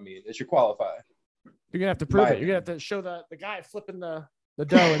pizzeria. I mean, it should qualify. You're gonna have to prove it. You're gonna have to show the guy flipping the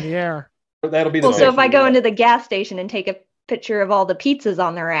dough in the air. That'll be well. So if I go into the gas station and take a picture of all the pizzas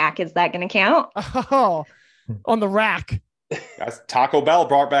on the rack, is that going to count? Oh, on the rack. Guys, Taco Bell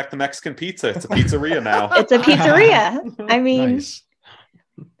brought back the Mexican pizza. It's a pizzeria now. It's a pizzeria. I mean, Nice.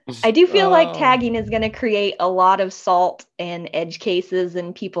 I do feel like tagging is going to create a lot of salt and edge cases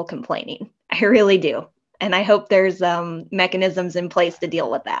and people complaining. I really do, and I hope there's mechanisms in place to deal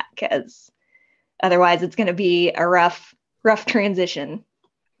with that, because otherwise, it's going to be a rough transition.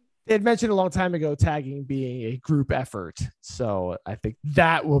 They had mentioned a long time ago tagging being a group effort. So I think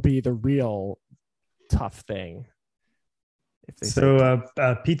that will be the real tough thing. So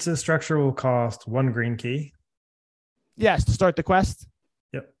a pizza structure will cost 1 green key. Yes, to start the quest.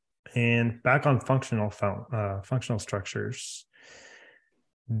 Yep. And back on functional structures,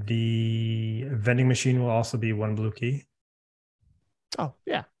 the vending machine will also be 1 blue key. Oh,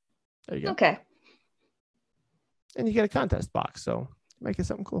 yeah. There you go. Okay. And you get a contest box, so make it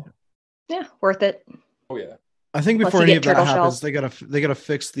something cool. Yeah, worth it. Oh yeah. I think Unless before you any get of that turtle happens, shells. they gotta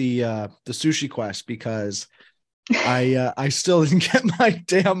fix the sushi quest, because I still didn't get my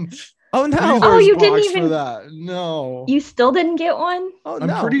damn Oh no! Resource you didn't box even- for that. No. You still didn't get one? Oh I'm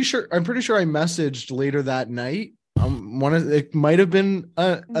no! pretty sure I messaged later that night. It might have been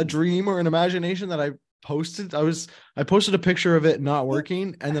a dream or an imagination that I posted. I posted a picture of it not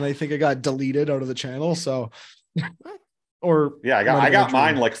working, and then I think it got deleted out of the channel. So, or Yeah, I got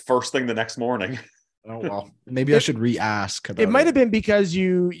mine like first thing the next morning. Oh well, maybe I should re-ask. It might have been because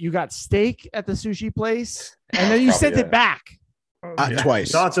you got steak at the sushi place, and then you Probably, sent it back.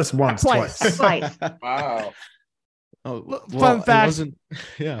 Twice. Not just once, Twice. Twice. Wow. Oh, Fun well, it fact. wasn't-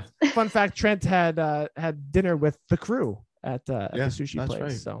 Yeah. Fun fact: Trent had dinner with the crew at the sushi that's place.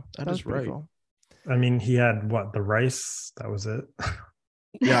 right. So That was is pretty right. cool. I mean, he had the rice. That was it.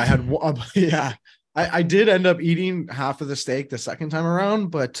 Yeah, I had one. Yeah, I did end up eating half of the steak the second time around,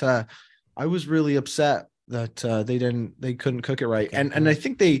 but I was really upset that they couldn't cook it right. And I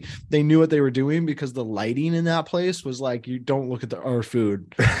think they knew what they were doing because the lighting in that place was like, you don't look at our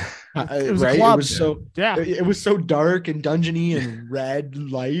food. It was right. a club. It was so it was so dark and dungeony and red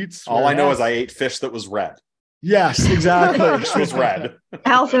lights. All I know is I ate fish that was red. Yes, exactly. Fish was red.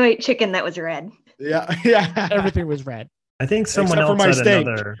 I also ate chicken that was red. Yeah. Everything was red. I think someone Except for else my at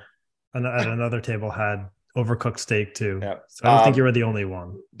steak. another table had overcooked steak too. Yeah. So I don't think you were the only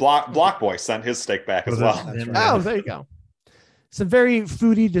one. Block Boy sent his steak back as Was it well. That's him? right. Oh, there you go. Some very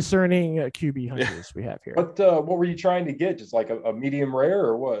foodie discerning QB hunters we have here. What were you trying to get? Just like a medium rare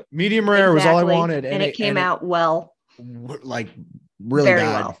or what? Medium rare was all I Exactly. wanted, And it came out well. like really Very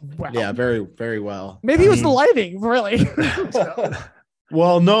bad. well. Wow. Yeah, very very well. Maybe it was the lighting, really.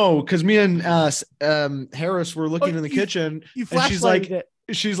 Well, no, because me and Harris were looking in the you- kitchen, You and she's like, flashlighted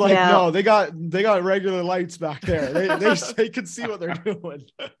it. no, Yeah. they got regular lights back there. They can see what they're doing.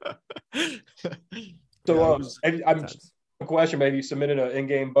 So I'm a question. Maybe you submitted an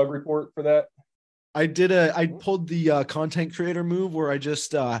in-game bug report for that. I pulled the content creator move where I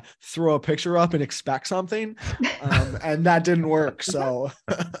just throw a picture up and expect something, and that didn't work. So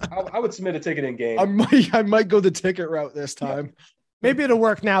I would submit a ticket in game. I might go the ticket route this time. Maybe it'll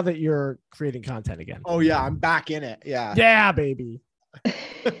work now that you're creating content again. Oh yeah, I'm back in it. Yeah. Yeah, baby.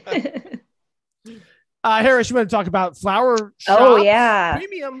 Harris, you want to talk about Flower Shop Oh, yeah.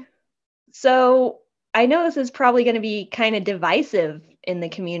 Premium? So I know this is probably going to be kind of divisive in the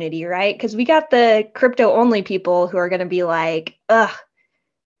community, right? Because we got the crypto only people who are going to be like, ugh,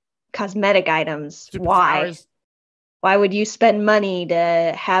 cosmetic items. Stupid Why? flowers. Why would you spend money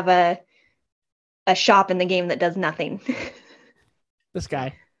to have a shop in the game that does nothing? This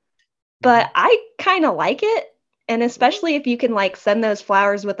guy. But I kind of like it. And especially if you can like send those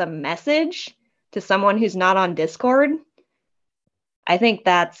flowers with a message to someone who's not on Discord, I think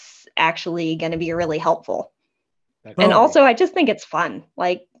that's actually going to be really helpful. And also, I just think it's fun.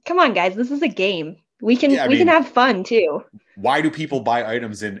 Like, come on, guys, this is a game. We can can have fun too. Why do people buy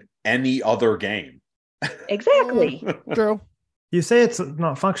items in any other game? Exactly. True. You say it's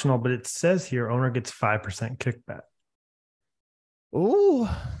not functional, but it says here owner gets 5% kickback, Ooh.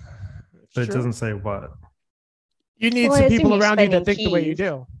 but it True. doesn't say what. You need Well, I some assume people you're around you that spending think the way you keys.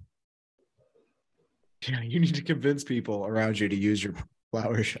 do. Yeah, you need to convince people around you to use your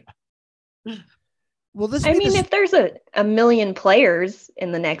flower shop. Well, this. I mean, if there's a million players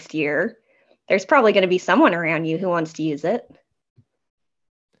in the next year, there's probably going to be someone around you who wants to use it.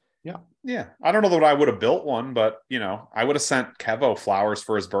 Yeah. I don't know that I would have built one, but I would have sent Kevo flowers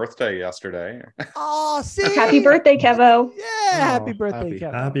for his birthday yesterday. Oh, see. Happy birthday, Kevo. Yeah, happy Oh, birthday, happy.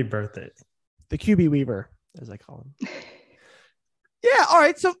 Kevin. Happy birthday. The QB Weaver, as I call him. Yeah, all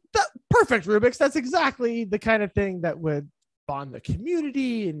right. So perfect, Rubik's. That's exactly the kind of thing that would bond the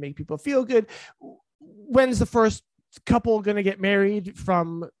community and make people feel good. When's the first couple going to get married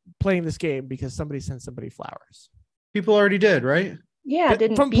from playing this game because somebody sent somebody flowers? People already did, right? Yeah,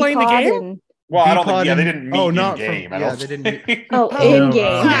 didn't From playing the Beepod game? and- Well, I don't think. Beepod Yeah, they and- didn't meet not in game. from- yeah, they didn't meet. Oh, Oh, in game.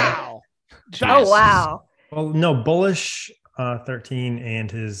 Wow. Oh, wow. Well, no, Bullish 13 and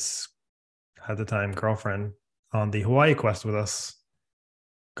his at the time girlfriend on the Hawaii quest with us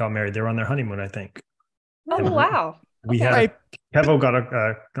got married. They were on their honeymoon, I think. Oh, wow. We had Right. Kevo got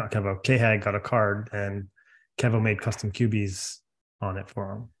not Kevo, K-Hag got a card, and Kevo made custom QBs on it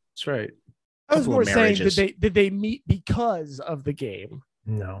for him. That's right. I was Couple more of saying, marriages. did they meet because of the game?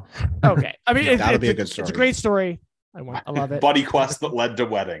 No. Okay. I mean, That'll be a good It's a story. great story. I love it. Buddy quest that led to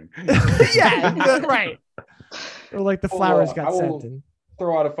wedding. Yeah, right. Or like the Well, flowers I got will- sent in.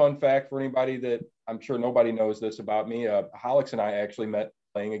 Throw out a fun fact for anybody that I'm sure nobody knows this about me. Holix and I actually met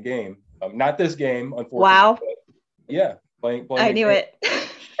playing a game. Not this game, unfortunately. Wow. But yeah, playing. I a knew game. it.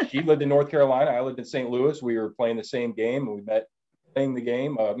 She lived in North Carolina. I lived in St. Louis. We were playing the same game, and we met playing the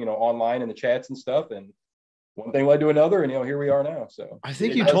game. Online in the chats and stuff. And one thing led to another, and here we are now. So I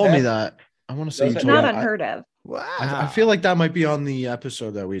think it you does told me happen. that. I want to say you Does told Not me. unheard of. Wow. I feel like that might be on the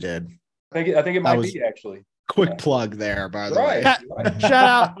episode that we did. I think it might was- be actually. Quick Yeah. plug there, by the Right. way. right. Shout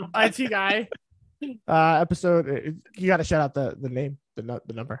out ITGuy episode. You got to shout out the name, the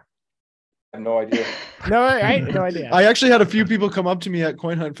number. I have no idea. No, right? No idea. I actually had a few people come up to me at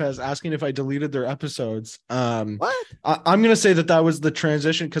Coin Hunt Fest asking if I deleted their episodes. What? I'm gonna say that was the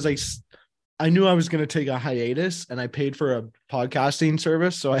transition because I knew I was gonna take a hiatus and I paid for a podcasting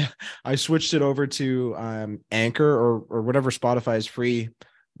service, so I switched it over to Anchor or whatever Spotify's free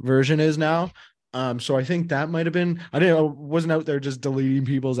version is now. So I think that might have been. I wasn't out there just deleting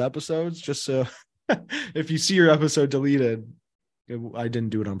people's episodes just so if you see your episode deleted, I didn't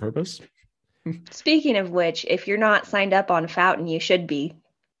do it on purpose. Speaking of which, if you're not signed up on Fountain, you should be.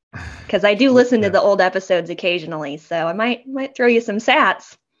 Because I do listen to the old episodes occasionally, so I might throw you some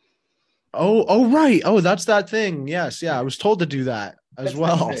sats. Oh, right. Oh, that's that thing. Yes. Yeah. I was told to do that as That's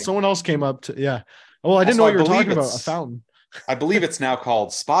well. the thing. Someone else came up to, yeah. Well, I didn't Also, know I what you were believe talking about. A it's- fountain. I believe it's now called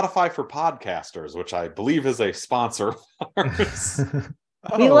Spotify for Podcasters, which I believe is a sponsor of ours.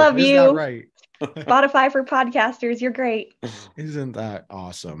 We love is you. that right? Spotify for podcasters, you're great. Isn't that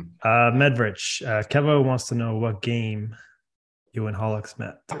awesome? Medrich, Kevo wants to know what game you and Hollux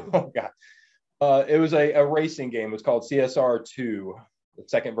met. Oh God. It was a racing game. It was called CSR 2, the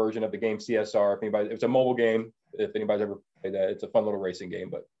second version of the game CSR. If anybody, it's a mobile game. If anybody's ever played that, it's a fun little racing game.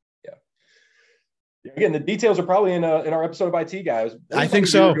 But yeah. Again, the details are probably in our episode of ITGuy. I think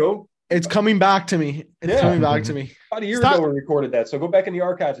so. It's coming back to me. It's Yeah. coming back to me. About a year Stop. ago, we recorded that. So go back in the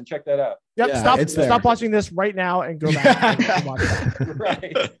archives and check that out. Yep. Yeah, it's there. Stop watching this right now and go back and watch that.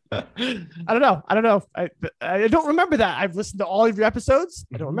 Right. I don't know. I don't remember that. I've listened to all of your episodes.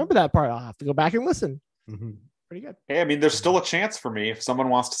 I don't remember that part. I'll have to go back and listen. Mhm. Pretty good. Hey, I mean, there's still a chance for me if someone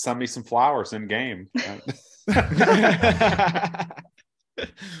wants to send me some flowers in game.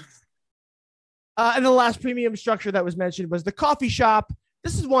 And the last premium structure that was mentioned was the coffee shop.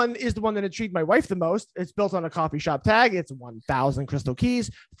 This is the one that intrigued my wife the most. It's built on a coffee shop tag. It's 1,000 crystal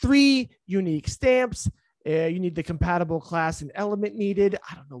keys, 3 unique stamps. You need the compatible class and element needed.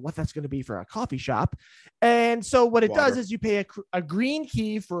 I don't know what that's going to be for a coffee shop. And so what it does is you pay a green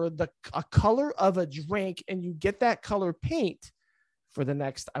key for a color of a drink, and you get that color paint for the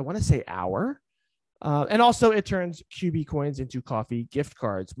next, I want to say, hour. And also it turns QB coins into coffee gift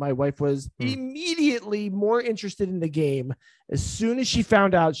cards. My wife was immediately more interested in the game as soon as she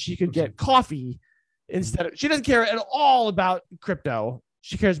found out she could get coffee instead of, she doesn't care at all about crypto.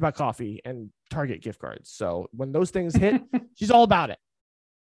 She cares about coffee and Target gift cards. So when those things hit, she's all about it.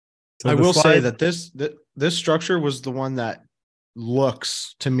 So I the will say slide- that this structure was the one that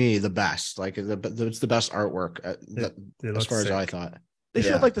looks to me the best. Like it's the best artwork it as looks far as sick. I thought. They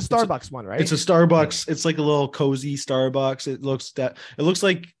Yeah. showed like the Starbucks one, right? It's a Starbucks. It's like a little cozy Starbucks. It looks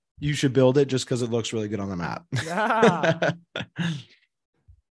like you should build it just because it looks really good on the map. Ah.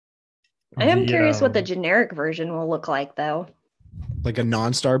 I am The, curious what the generic version will look like, though. Like a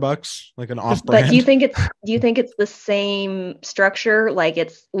non-Starbucks, like an But off-brand. do you think it's the same structure? Like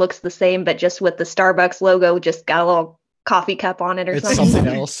looks the same, but just with the Starbucks logo, just got a little coffee cup on it or It's something?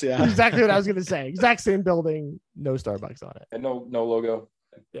 something else. Yeah. Exactly what I was going to say. Exact same building, no Starbucks on it. And no logo.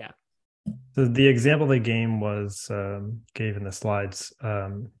 So the example they gave in the slides,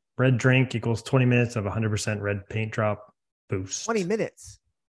 red drink equals 20 minutes of 100% red paint drop boost. 20 minutes.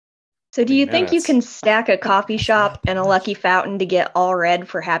 So do you 20 think you minutes. can stack a coffee shop and a lucky fountain to get all red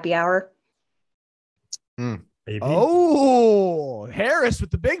for happy hour? Maybe. Oh, Harris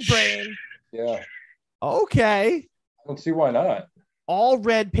with the big brain. Yeah. Okay. I don't see why not. All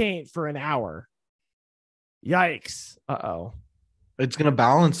red paint for an hour. Yikes. Uh-oh. It's gonna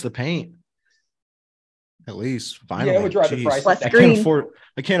balance the paint. At least finally. Yeah, it would drive the Jeez. price Less I green.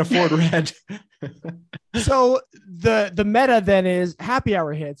 can't afford red. So the meta then is happy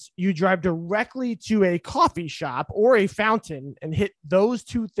hour hits. You drive directly to a coffee shop or a fountain and hit those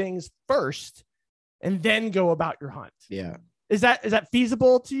two things first and then go about your hunt. Yeah. Is that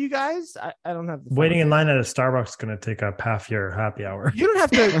feasible to you guys? I don't have the Waiting in line at a Starbucks is going to take up half your happy hour. You don't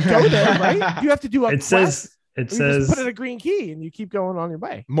have to go there, right? You have to do a It quest, says or you just put in a green key and you keep going on your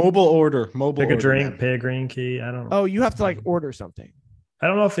way. Mobile order. pick a order, drink, man. pay a green key. I don't. Oh, you have to like order something. I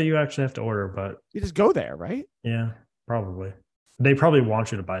don't know if you actually have to order, but You just go there, right? yeah, probably. They probably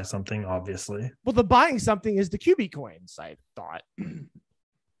want you to buy something, obviously. Well, the buying something is the QB coins, I thought.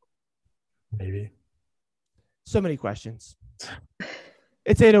 Maybe. So many questions.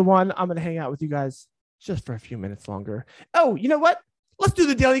 It's 8:01. I'm going to hang out with you guys just for a few minutes longer. Oh, you know what? Let's do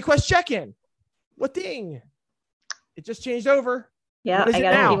the daily quest check-in. What ding? It just changed over. Yeah, What is I it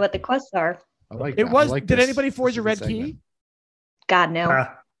gotta now? see what the quests are. I like It that. I was. like Did this. anybody forge This a is red good segment. key? God no.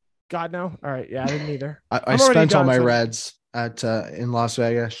 Ah, God no. All right. Yeah, I didn't either. I I'm already spent all done, my so- reds at in Las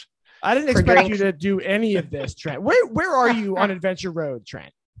Vegas. I didn't For expect drinks. you to do any of this, Trent. Where are you on Adventure Road,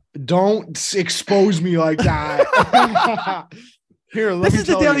 Trent? Don't expose me like that. Here, let This me is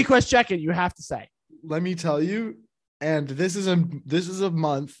the tell Daily you. Quest check-in. You have to say. Let me tell you. And this is a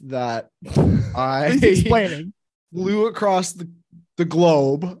month that He's I explaining. flew across the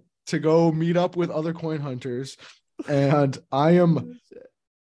globe to go meet up with other coin hunters, and I am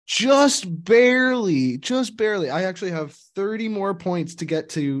just barely. I actually have 30 more points to get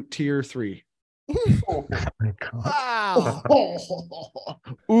to tier 3. oh my God. Wow.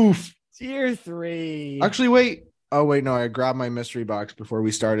 Oof. Tier 3. Actually, wait. Oh, wait, no, I grabbed my mystery box before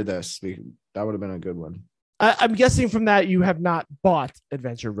we started this. That would have been a good one. I'm guessing from that you have not bought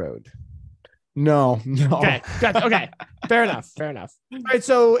Adventure Road. No. Okay, gotcha. Okay, fair enough. All right,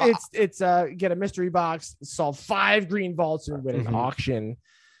 so it's get a mystery box, solve 5 green vaults, and win an Mhm. auction.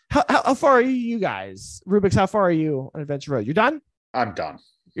 How far are you guys? Rubik's, how far are you on Adventure Road? You're done? I'm done.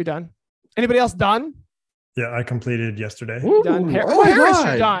 You're done. Anybody else done? Yeah, I completed yesterday. Ooh, Done. oh my Harris, God.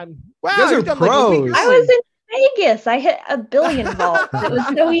 you're done. Wow, You guys are you've done like a week pros. I early. was in Vegas. I hit a billion vaults. It was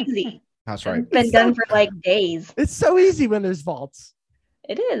so easy. That's right. It's been done for like days. It's so easy when there's vaults.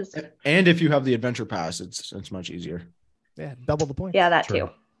 It is. And if you have the adventure pass, it's much easier. Yeah, double the points. Yeah, that True. too.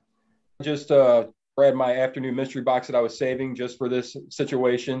 Just read my afternoon mystery box that I was saving just for this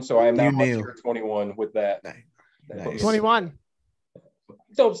situation. So I am now You on knew. tier 21 with that. Nice. 21.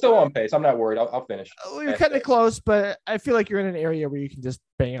 Still on pace. I'm not worried. I'll finish. Oh, you're cutting it close, but I feel like you're in an area where you can just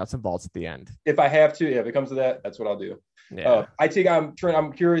bang out some vaults at the end. If I have to, if it comes to that, that's what I'll do. Yeah. Trent,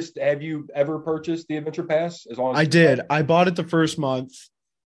 I'm curious, have you ever purchased the adventure pass? As long as I did. I bought it the first month,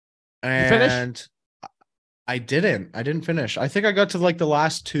 finished? and I didn't finish. I think I got to like the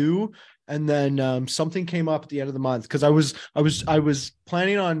last 2, and then something came up at the end of the month because I was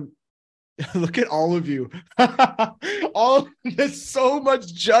planning on. Look at all of you. There's so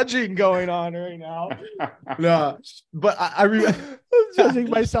much judging going on right now. No, but I'm judging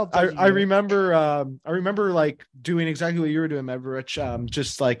myself. I remember like doing exactly what you were doing, Everett.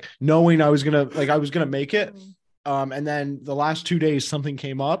 Just like knowing I was gonna make it. And then the last 2 days something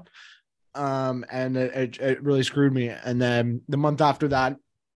came up. And it really screwed me. And then the month after that,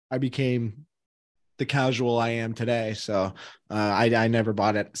 I became the casual I am today. So I never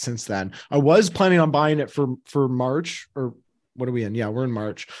bought it since then. I was planning on buying it for March, or what are we in? Yeah, we're in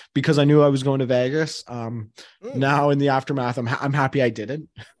March, because I knew I was going to Vegas. Now in the aftermath, I'm happy I didn't.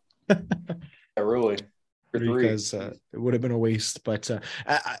 Yeah, really. Because it would have been a waste. But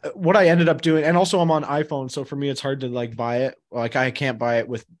what I ended up doing, and also I'm on iPhone, so for me it's hard to like buy it. Like I can't buy it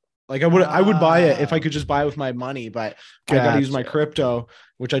with, like I would buy it if I could just buy it with my money, but I got to use my crypto,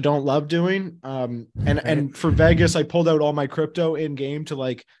 which I don't love doing. And for Vegas, I pulled out all my crypto in game to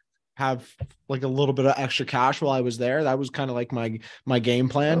like have like a little bit of extra cash while I was there. That was kind of like my game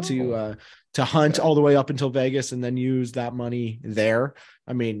plan to hunt all the way up until Vegas and then use that money there.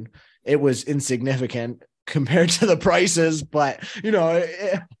 I mean, it was insignificant compared to the prices, but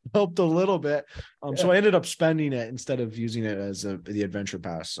it helped a little bit. So I ended up spending it instead of using it as the adventure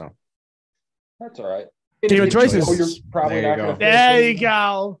pass. So That's all right. Game of choices. You're probably There not you going to go. There you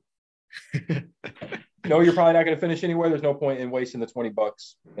go. No, you're probably not going to finish anywhere. There's no point in wasting the $20.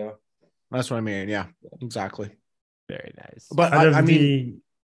 that's what I mean. Yeah, exactly. Very nice. But Out of I mean,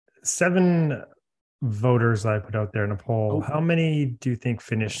 the 7 voters I put out there in a poll, how many do you think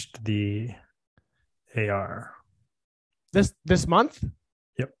finished the AR? This month,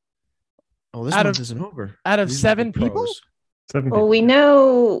 this out month of- isn't over. out of These are 7 the people, pros. 7 Well, people. we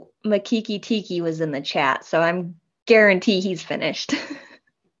know Makiki Tiki was in the chat, so I'm guarantee he's finished.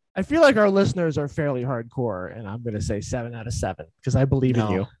 I feel like our listeners are fairly hardcore, and I'm going to say 7 out of 7 because I believe in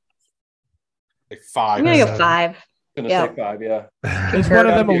No. you. Like 5. I'm gonna go Seven. 5. Going to Yeah. say 5, yeah. Is Concur. one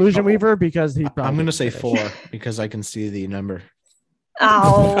of Gotta them be a Illusion couple. Weaver? Because he probably I'm going to say finished. 4 because I can see the number.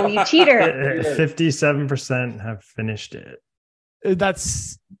 Oh, you cheater. 57% have finished it.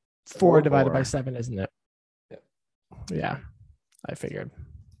 That's 4 4. divided by 7, isn't it? Yeah. Yeah, I figured.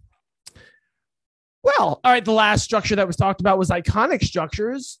 Well, all right. The last structure that was talked about was iconic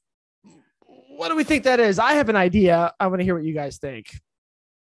structures. What do we think that is? I have an idea. I want to hear what you guys think.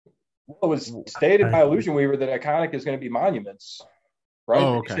 Well, it was stated by Illusion Weaver that Iconic is going to be monuments, right?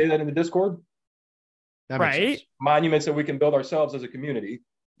 Oh, Did okay. you say that in the Discord? That makes Right. sense. Monuments that we can build ourselves as a community.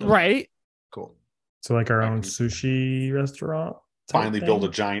 Right. Cool. So like our I own can sushi restaurant. type Finally thing? build a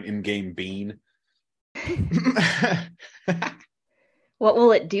giant in-game bean. What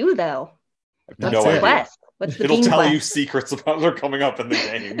will it do though? What's No the idea. quest? What's the It'll bean tell quest? you secrets about what are coming up in the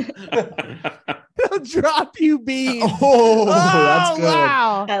game. They'll drop you beans. Oh, that's good.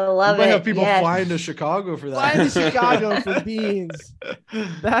 Wow. I We love might it. have people Yes. flying to Chicago for that. Flying to Chicago for beans.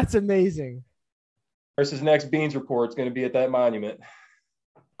 That's amazing. Versus next beans report is going to be at that monument.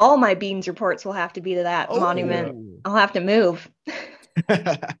 All my beans reports will have to be to that Oh. monument. I'll have to move.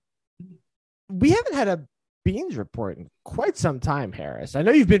 We haven't had a beans report in quite some time, Harris. I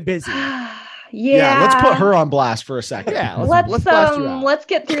know you've been busy. Yeah. Let's put her on blast for a second. Yeah, Let's blast you out. let's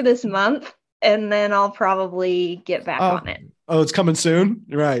get through this month and then I'll probably get back on it. Oh, it's coming soon?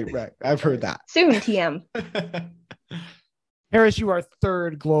 Right. I've heard that. Soon, TM. Harris, you are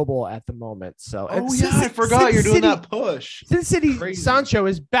third global at the moment. So I forgot you're doing that push. Sin City Crazy. Sancho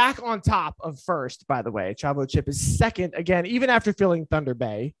is back on top of first, by the way. Chavo Chip is second again, even after filling Thunder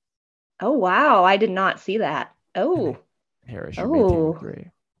Bay. Oh wow, I did not see that. Oh. Harris, you're maintaining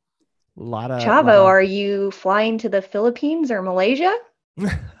 3. Chavo, are you flying to the Philippines or Malaysia?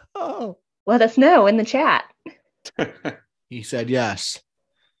 Oh. Let us know in the chat. He said yes.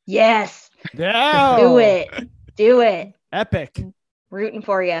 Yes. No. Do it. Epic. Rooting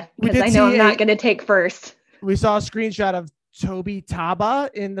for you We because did I know I'm see not going to take first. We saw a screenshot of Toby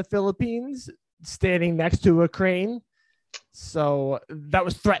Taba in the Philippines standing next to a crane. So that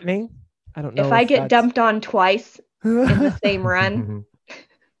was threatening. I don't know If I get dumped on twice in the same run,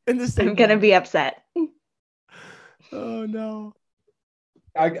 in the same I'm going to run. be upset. Oh no.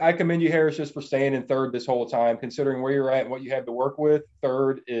 I commend you, Harris, just for staying in third this whole time. Considering where you're at and what you have to work with,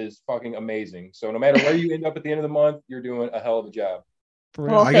 third is fucking amazing. So no matter where you end up at the end of the month, you're doing a hell of a job.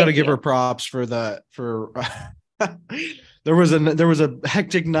 Well, I got to thank give you. her props for there was a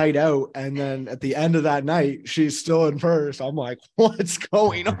hectic night out, and then at the end of that night, she's still in first. I'm like, what's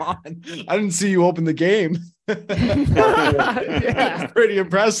going on? I didn't see you open the game. Yeah. Pretty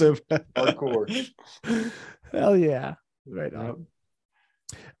impressive. Hardcore. Hell yeah. Right on.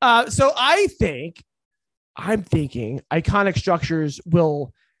 So I'm thinking iconic structures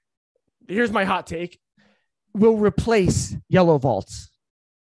here's my hot take, will replace yellow vaults.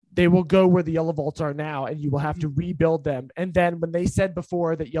 They will go where the yellow vaults are now, and you will have to rebuild them. And then when they said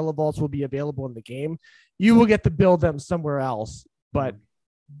before that yellow vaults will be available in the game, you will get to build them somewhere else, but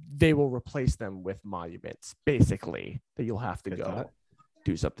they will replace them with monuments, basically, that you'll have to go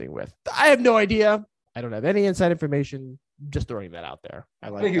do something with. I have no idea. I don't have any inside information. Just throwing that out there. I I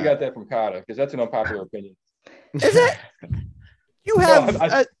like think you that. got that from Kata because that's an unpopular opinion. Is it? You have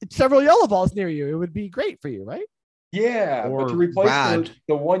I- several yellow balls near you. It would be great for you, right? Yeah, Or but to replace rad.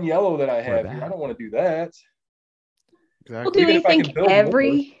 the one yellow that I have, bad. here, I don't want to do that. Well, do Even we if I can think build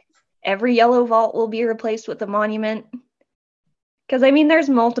every yellow vault will be replaced with a monument? Because I mean, there's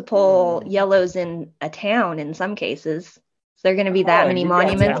multiple yellows in a town in some cases. So there are going to be that Oh, many you got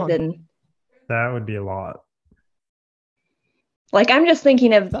monuments. town. Then, That would be a lot. like, I'm just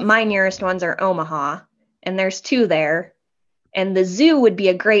thinking of my nearest ones are Omaha, and there's 2 there. And the zoo would be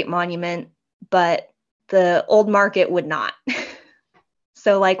a great monument, but the old market would not.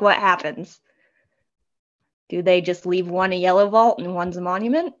 So, like, what happens? Do they just leave one a yellow vault and one's a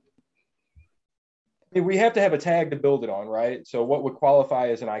monument? I mean, we have to have a tag to build it on, right? So what would qualify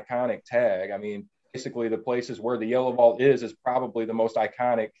as an iconic tag? I mean, basically the places where the yellow vault is probably the most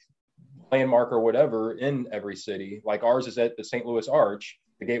iconic landmark or whatever in every city. Like ours is at the St. Louis Arch,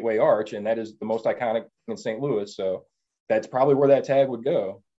 the Gateway Arch, and that is the most iconic in St. Louis. So that's probably where that tag would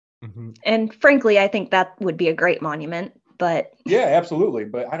go. Mhm. And frankly, I think that would be a great monument, but Yeah, absolutely.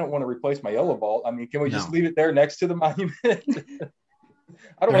 But I don't want to replace my yellow vault. I mean, can we just No. leave it there next to the monument?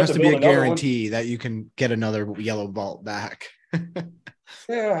 I don't There want has to to be build a another one. guarantee that you can get another yellow vault back.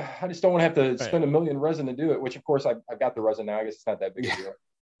 Yeah, I just don't want to have to Right. spend $1 million resin to do it, which of course I've got the resin now. I guess it's not that big a deal.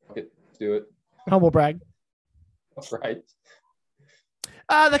 Okay, let's do it. Humble brag. That's right.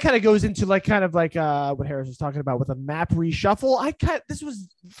 That kind of goes into what Harris was talking about with a map reshuffle. This was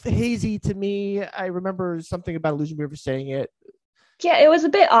hazy to me. I remember something about Illusion River saying it. yeah, it was a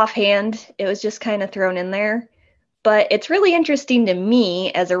bit offhand. It was just kind of thrown in there. But it's really interesting to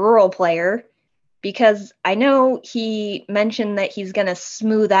me as a rural player because I know he mentioned that he's going to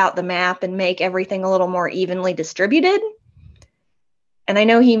smooth out the map and make everything a little more evenly distributed. And I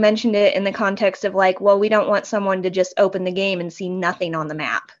know he mentioned it in the context of like, well, we don't want someone to just open the game and see nothing on the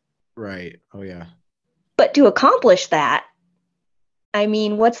map. Right. Oh yeah. But to accomplish that, I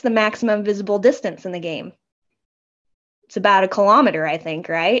mean, what's the maximum visible distance in the game? It's about 1 kilometer, I think,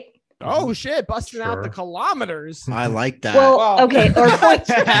 right? Oh shit, busting out the Sure. kilometers. I like that. Well, Wow. okay, or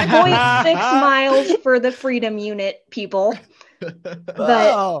 0.6 miles for the Freedom Unit people. But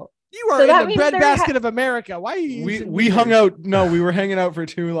Oh, You are So that in the means bread they're basket of America. Why are you? We hung out. No, we were hanging out for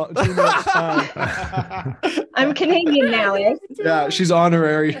too much time. I'm Canadian now. Eh? Yeah, she's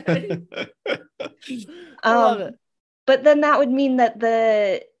honorary. I love it. But then that would mean that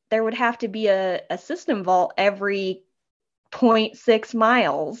there would have to be a system vault every 0.6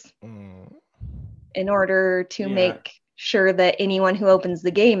 miles in order to make sure that anyone who opens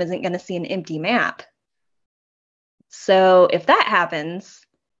the game isn't going to see an empty map. So if that happens,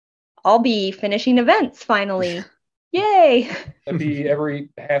 I'll be finishing events finally. Yay! That'd be every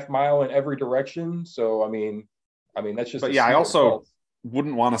half mile in every direction. So I mean that's just. But yeah, I also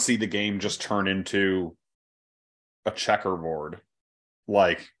wouldn't want to see the game just turn into a checkerboard,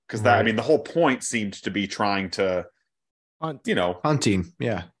 like because that I mean the whole point seemed to be trying to, hunting,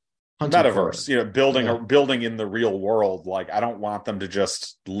 yeah, metaverse, building in the real world. Like I don't want them to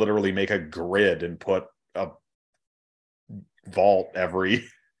just literally make a grid and put a vault every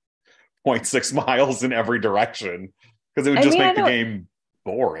 0.6 miles in every direction, because it would just make the game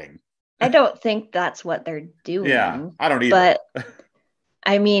boring. I don't think that's what they're doing. Yeah, I don't either. But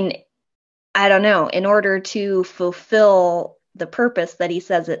I mean, I don't know. In order to fulfill the purpose that he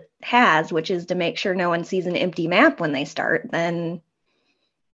says it has, which is to make sure no one sees an empty map when they start, then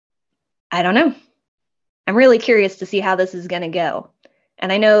I don't know. I'm really curious to see how this is going to go.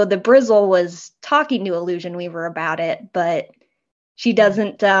 And I know the Brizzle was talking to Illusion Weaver about it, but she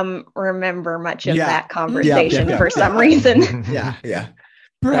doesn't remember much of that conversation for some reason. Yeah.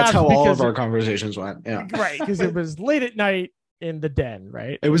 Perhaps that's how all of our conversations went. Yeah. Right, because it was late at night in the den,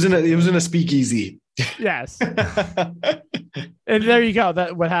 right? It was in a speakeasy. Yes. And there you go.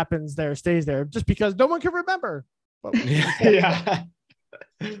 That what happens there stays there, just because no one can remember. Yeah.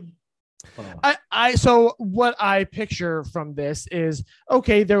 So what I picture from this is,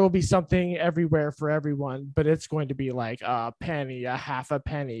 okay, there will be something everywhere for everyone, but it's going to be like a penny, a half a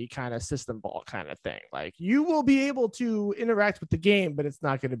penny kind of system ball kind of thing. Like you will be able to interact with the game, but it's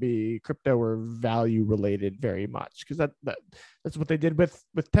not going to be crypto or value related very much, because that's what they did with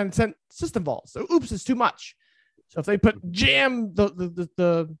 10-cent system balls. So oops, it's too much. So if they jam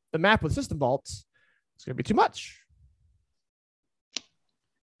the map with system vaults, it's going to be too much.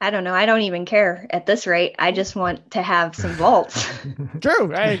 I don't know. I don't even care at this rate. I just want to have some vaults. True.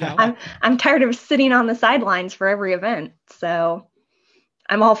 There you go. I'm tired of sitting on the sidelines for every event. So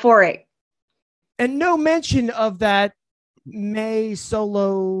I'm all for it. And no mention of that May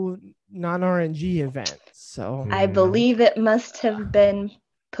solo non-RNG event. So I believe it must have been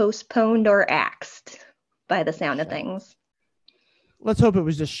postponed or axed by the sound of things. Let's hope it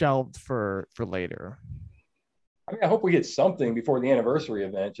was just shelved for later. I mean, I hope we get something before the anniversary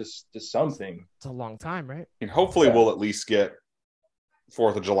event, just something. It's a long time, right? And hopefully we'll at least get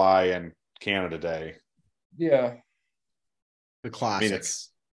 4th of July and Canada Day. Yeah. The classic.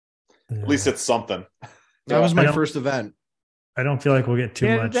 I mean, at least it's something. That was my first event. I don't feel like we'll get too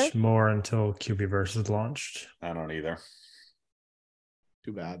Canada much Day? more until QBverse is launched. I don't either.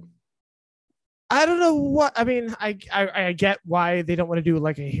 Too bad. I don't know what I mean. I get why they don't want to do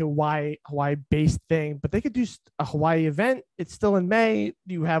like a Hawaii based thing, but they could do a Hawaii event. It's still in May.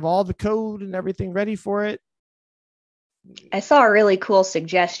 You have all the code and everything ready for it. I saw a really cool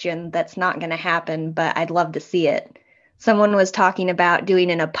suggestion that's not going to happen, but I'd love to see it. Someone was talking about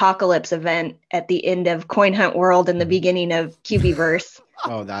doing an apocalypse event at the end of Coin Hunt World and the beginning of QBverse.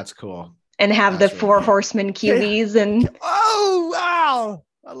 Oh, that's cool. And have That's the four really cool. horsemen QBs and Oh wow.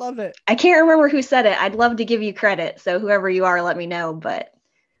 I love it. I can't remember who said it. I'd love to give you credit. So whoever you are, let me know. But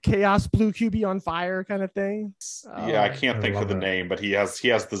Chaos Blue QB on fire kind of thing. Yeah, I can't think of the that. name, but he has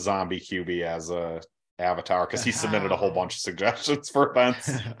the zombie QB as a avatar, because he submitted a whole bunch of suggestions for events.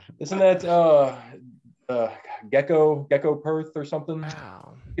 Isn't that Gecko Perth or something?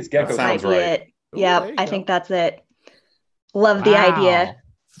 Wow. It's Gecko. That sounds might be right. it. Ooh, Yeah, there you I go. think that's it. Love the idea.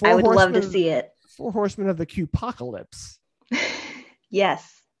 I would love to see it. 4 horsemen of the Q-pocalypse.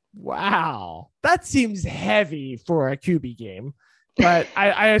 Yes. Wow. That seems heavy for a QB game, but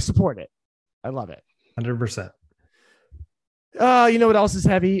I support it. I love it. 100%. You know what else is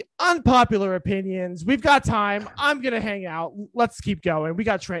heavy? Unpopular opinions. We've got time. I'm going to hang out. Let's keep going. We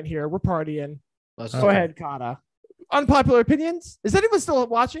got Trent here. We're partying. Let's Go ahead, Kata. Unpopular opinions? Is anyone still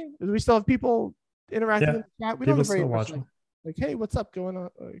watching? Do we still have people interacting in the chat? We don't People have very still much watching. like, hey, what's up going on?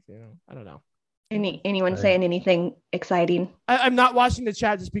 Like, I don't know. Anyone Right. saying anything exciting? I'm not watching the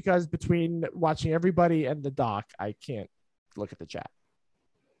chat just because between watching everybody and the doc, I can't look at the chat.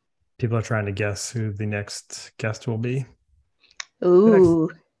 People are trying to guess who the next guest will be. Ooh.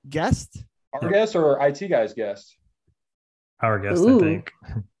 Guest? Our guest or ITGuy's guest? Our guest, Ooh. I think.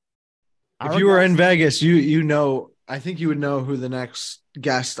 If you were in Vegas, you know I think you would know who the next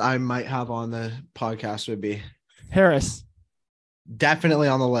guest I might have on the podcast would be. Harris. Definitely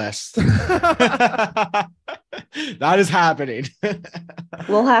on the list. That is happening.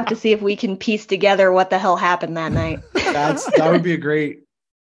 We'll have to see if we can piece together what the hell happened that night. That would be a great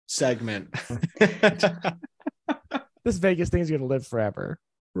segment. This Vegas thing is going to live forever.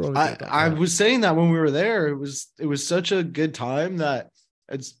 I was saying that when we were there, it was such a good time that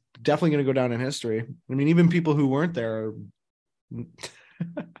it's definitely going to go down in history. I mean, even people who weren't there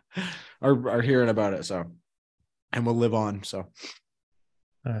are hearing about it. So, and will live on. So,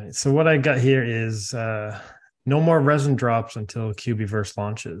 all right. So what I got here is no more resin drops until QBverse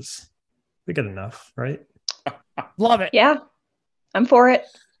launches. We got enough, right? Love it. Yeah, I'm for it.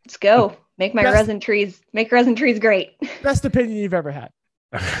 Let's go. Make resin trees great. Best opinion you've ever had.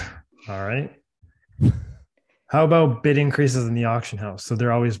 All right. How about bid increases in the auction house? So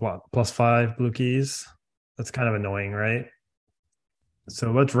they're always what, +5 blue keys? That's kind of annoying, right?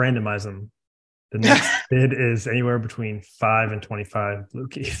 So let's randomize them. The next bid is anywhere between 5 and 25 blue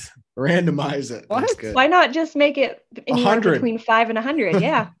keys. Randomize it. What? That's good. Why not just make it anywhere 100. between 5 and 100?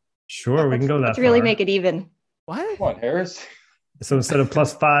 Yeah. Sure, we can go that Let's really far. make it even. What? Come on, Harris. So instead of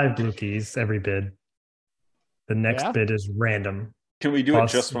 +5 blue keys every bid, the next Yeah. bid is random. Can we do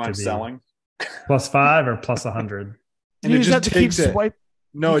Plus it just when to I'm be- selling? +5 or +100? And You it just have just to keep takes it. swipe.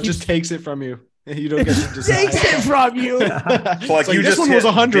 No, it keep- just takes it from you. You don't get to Takes decide. it from you. So like It's you this just one hit was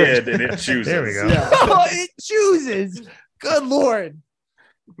 100. bid and it chooses. There we go. Yeah. Oh, it chooses. Good Lord.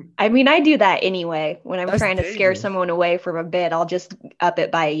 I mean, I do that anyway. When I'm That's trying to scare dangerous. someone away from a bid, I'll just up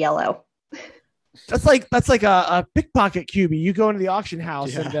it by a yellow. That's like a pickpocket QB. You go into the auction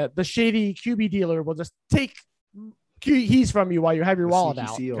house Yeah. and the shady QB dealer will just take keys from you while you have your The wallet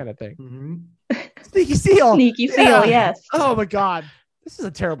sneaky out, seal. kind of thing. Mhm. Sneaky seal. Sneaky seal, yes. Oh my God. This is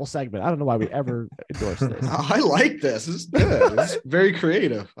a terrible segment. I don't know why we ever endorse this. I like this. This is good. It's very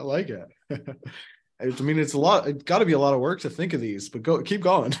creative. I like it. I mean, it's a lot. It's got to be a lot of work to think of these, but keep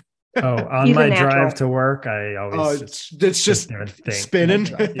going. Oh, on He's a my natural. drive to work, I always Oh, it's just different thing. spinning.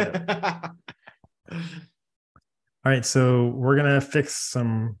 Yeah. All right, so we're gonna fix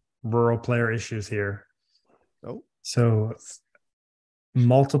some rural player issues here. Oh. So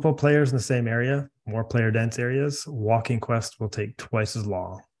multiple players in the same area, more player dense areas, walking quest will take twice as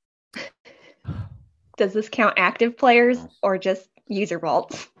long. Does this count active players or just user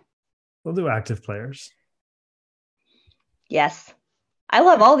vaults? We'll do active players. Yes. I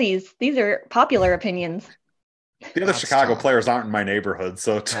love all these. These are popular opinions. The other That's Chicago tough. players aren't in my neighborhood,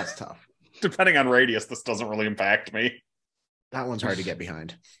 so That's tough. depending on radius, this doesn't really impact me. That one's hard to get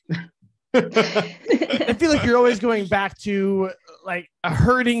behind. I feel like you're always going back to like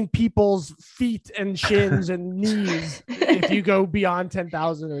hurting people's feet and shins and knees if you go beyond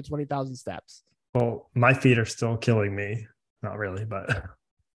 10,000 or 20,000 steps. Well, my feet are still killing me. Not really, but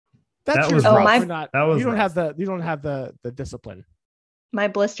That's That your was problem. rough. You're not, That was you don't rough. have the discipline. My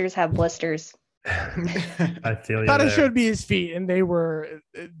blisters have blisters. I feel you Tata there. showed me his feet and they were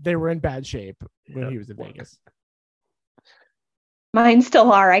in bad shape when Yep. he was in Vegas. Mine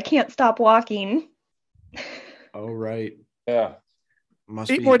still are. I can't stop walking. Oh, right. Yeah.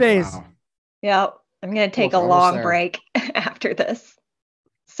 Must 8 be more days. wow. Yep. I'm going to take Well, a it's almost long there. break after this.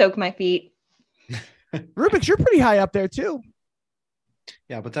 Soak my feet. Rubik's, you're pretty high up there too.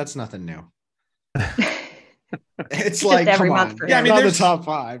 Yeah, but that's nothing new. It's Just like, every come month on. for Yeah, I him. mean, Not the there's- top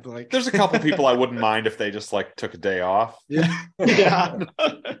 5. Like, There's a couple people I wouldn't mind if they just like took a day off. yeah, yeah.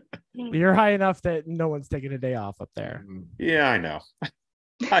 You're high enough that no one's taking a day off up there. Yeah, I know.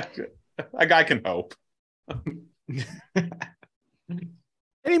 A guy can hope.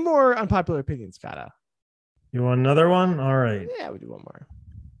 Any more unpopular opinions, Kata? You want another one? All right. Yeah, we do one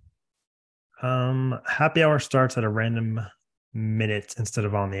more. Happy hour starts at a random minute instead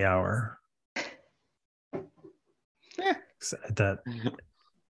of on the hour. That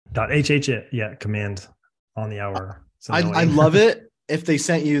 .hh yeah command on the hour. It's I annoying. love it if they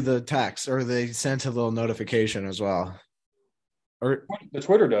sent you the text or they sent a little notification as well. Or The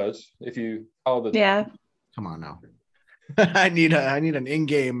Twitter does. If you follow the Yeah. come on now. I need an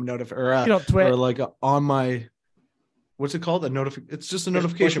in-game You don't twit. or like on my what's it called? It's just a Push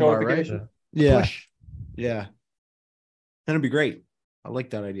notification bar, notification. right? Yeah. Push. Yeah. That'd be great. I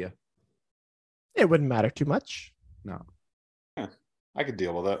like that idea. It wouldn't matter too much. No. I could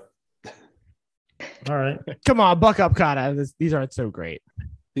deal with it. All right. Come on, buck up, Kata. These aren't so great.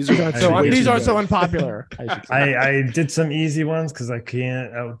 These These aren't so, way these too aren't so good. unpopular. I should say. I did some easy ones because I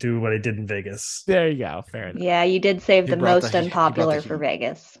can't outdo what I did in Vegas. There you go. Fair enough. Yeah, you did save You the brought most the heat. You brought the unpopular heat. for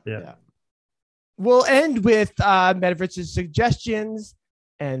Vegas. Yeah. We'll end with Metaverse's suggestions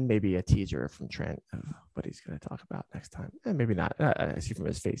and maybe a teaser from Trent of what he's going to talk about next time. Maybe not. I see from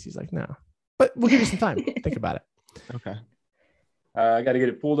his face, he's like, no. But we'll give you some time. Think about it. Okay. I got to get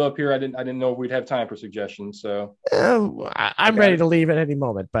it pulled up here. I didn't know if we'd have time for suggestions. So I'm ready to leave at any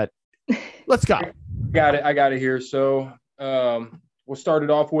moment, but let's go. I got it here. So we'll start it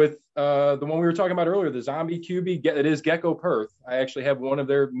off with the one we were talking about earlier, the zombie QB. It is Gecko Perth. I actually have one of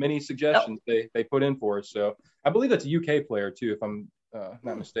their many suggestions they put in for us. So I believe that's a UK player too, if I'm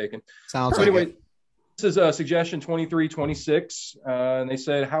not mistaken. Sounds so like anyway, it. this is suggestion 2326. And they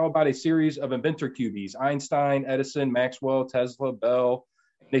said, how about a series of inventor QBs? Einstein, Edison, Maxwell, Tesla, Bell,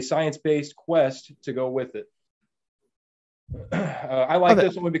 and a science-based quest to go with it. I like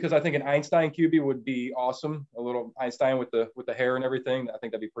this one because I think an Einstein QB would be awesome. A little Einstein with the hair and everything. I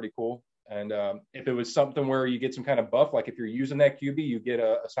think that'd be pretty cool. And if it was something where you get some kind of buff, like if you're using that QB, you get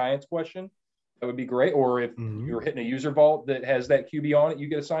a science question, that would be great. Or if you're hitting a user vault that has that QB on it, you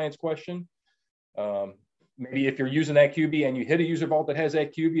get a science question. Maybe if you're using that QB and you hit a user vault that has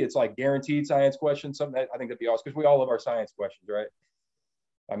that QB, it's like guaranteed science question. Something that I think that'd be awesome because we all love our science questions, right?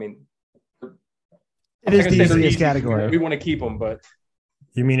 I mean, it is the easiest category. We want to keep them, but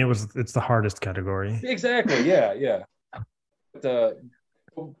you mean it's the hardest category? Exactly. Yeah. But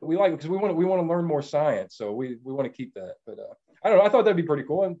we like it because we want to learn more science, so we want to keep that. But I don't know. I thought that'd be pretty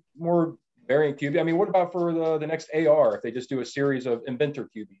cool and more variant QB. I mean, what about for the next AR if they just do a series of inventor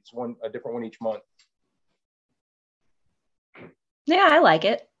QBs, a different one each month? Yeah, I like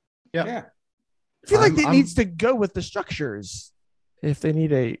it. Yeah. I feel like it needs to go with the structures. If they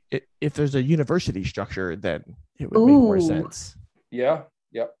need if there's a university structure, then it would make more sense. Yeah.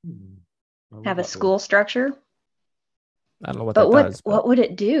 Yep. Have a school structure. I don't know what but that does. What would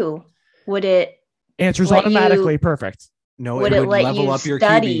it do? Would it answers automatically perfect? No, would it would let level you up your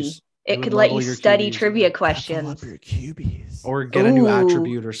study? QBs. It could let you study QBs. trivia questions. Level up your QBs. Or get a new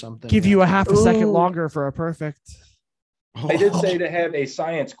attribute or something. Give you a half a second longer for a perfect. They did say to have a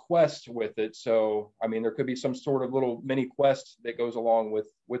science quest with it. So, I mean, there could be some sort of little mini quest that goes along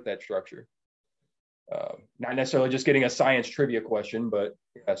with that structure. Not necessarily just getting a science trivia question, but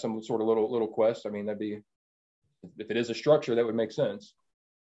some sort of little quest. I mean, that'd be, if it is a structure, that would make sense.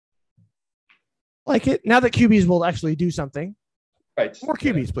 Like it. Now that QBs will actually do something. Right. More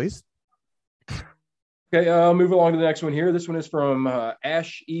QBs, please. Okay, I'll move along to the next one here. This one is from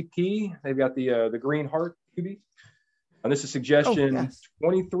Ash EP. They've got the green heart QB. And this is suggestion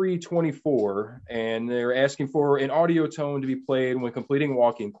 2324, and they're asking for an audio tone to be played when completing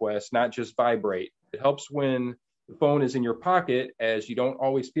walking quests, not just vibrate. It helps when the phone is in your pocket, as you don't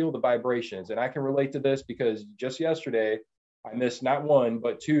always feel the vibrations. And I can relate to this because just yesterday, I missed not one,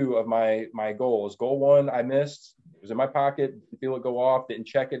 but two of my goals. Goal one, I missed. It was in my pocket, didn't feel it go off, didn't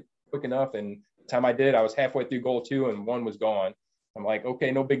check it quick enough. And the time I did, I was halfway through goal two, and one was gone. I'm like, okay,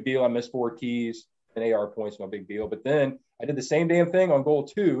 no big deal. I missed 4 keys. And AR points, no big deal. But then I did the same damn thing on goal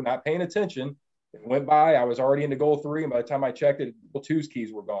 2, not paying attention. It went by. I was already into goal 3, and by the time I checked it, goal 2's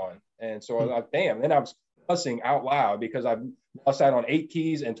keys were gone. And so I was like, damn. Then I was fussing out loud because I lost out on 8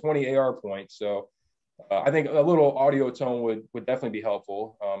 keys and 20 AR points. So I think a little audio tone would definitely be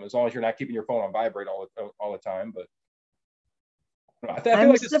helpful, as long as you're not keeping your phone on vibrate all the time. But I feel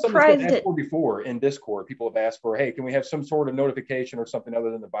like this is something that's been asked for before in Discord. People have asked for, hey, can we have some sort of notification or something other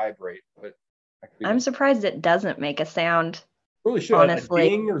than the vibrate? But I'm surprised it doesn't make a sound. Really should. Honestly, a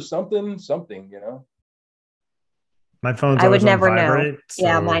ding or something, My phone's I would always never on vibrate, know.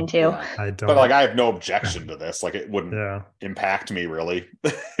 Yeah, mine too. Yeah. I don't. But I have no objection to this. It wouldn't impact me really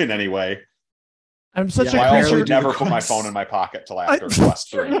in any way. I'm such a I also creature. would never put my phone in my pocket till after quest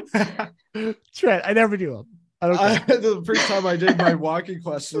 3. Trent, I never do them. The first time I did my walking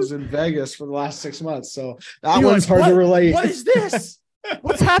quest was in Vegas for the last 6 months. So that one's hard to relate. What is this?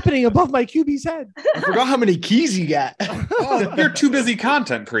 What's happening above my QB's head? I forgot how many keys you get. You're too busy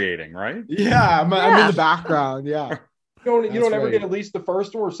content creating, right? Yeah, I'm in the background. Yeah. You don't ever get at least the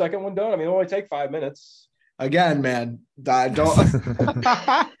first or second one done. I mean, it only take 5 minutes. Again, man, I don't.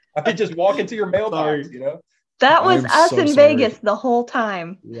 I could just walk into your mailbox, That was us in Vegas the whole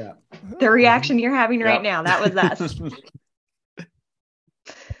time. Yeah. The reaction you're having right now, that was us.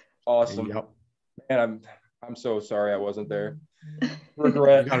 Awesome. Yep. Man, I'm so sorry I wasn't there.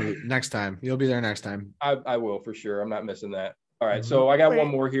 Regret. Next time. You'll be there next time. I will for sure. I'm not missing that. All right. So I got one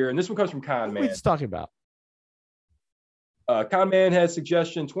more here, and this one comes from Con Man. What are we just talking about? Con Man has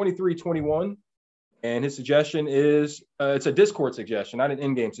suggestion 2321, and his suggestion is it's a Discord suggestion, not an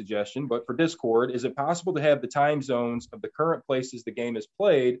in-game suggestion, but for Discord, is it possible to have the time zones of the current places the game is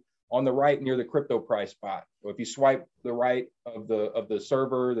played on the right near the crypto price spot? So if you swipe the right of the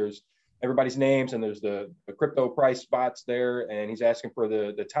server, there's everybody's names, and there's the crypto price spots there, and he's asking for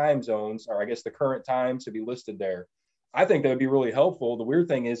the time zones, or I guess the current times, to be listed there. I think that would be really helpful. The weird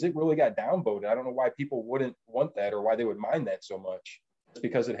thing is it really got downvoted. I don't know why people wouldn't want that, or why they would mind that so much. It's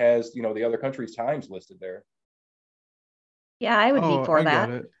because it has, the other countries' times listed there. Yeah, I would be for I that.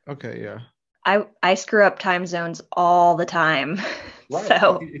 get it. Okay, yeah. I screw up time zones all the time. Right.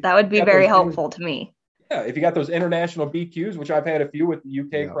 So that would be very helpful to me. Yeah, if you got those international BQs, which I've had a few with the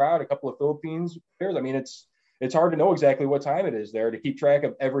UK crowd, a couple of Philippines players, I mean, it's hard to know exactly what time it is there to keep track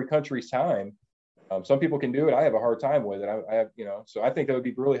of every country's time. Some people can do it. I have a hard time with it. I have, so I think that would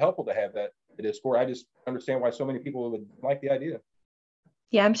be really helpful to have that in Discord. I just understand why so many people would like the idea.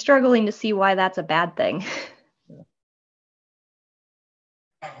 Yeah, I'm struggling to see why that's a bad thing.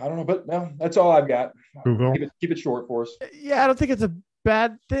 I don't know, but no, that's all I've got. Google. Keep it short for us. Yeah, I don't think it's a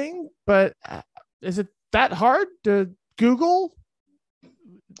bad thing, but is it that hard to Google?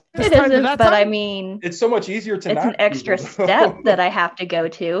 It isn't, but I mean, it's so much easier to. It's an extra step that I have to go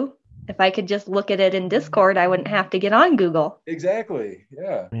to. If I could just look at it in Discord, I wouldn't have to get on Google. Exactly.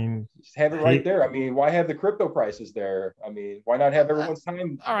 Yeah. I mean, just have it right there. I mean, why have the crypto prices there? I mean, why not have everyone's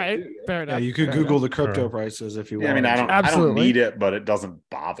time? All right. Fair enough. Yeah, you could Google the crypto prices if you want. I mean, I don't need it, but it doesn't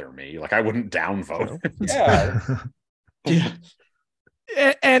bother me. Like, I wouldn't downvote it. Yeah. Yeah.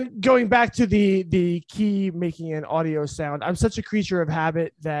 And going back to the key making an audio sound, I'm such a creature of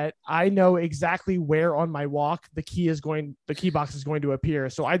habit that I know exactly where on my walk the key box is going to appear.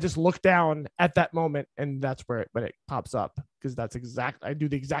 So I just look down at that moment, and that's when it pops up, because I do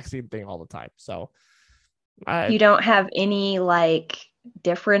the exact same thing all the time. So you don't have any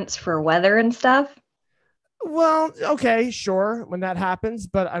difference for weather and stuff? Well, okay, sure, when that happens,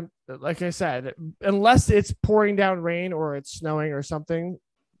 but I'm like I said, unless it's pouring down rain or it's snowing or something,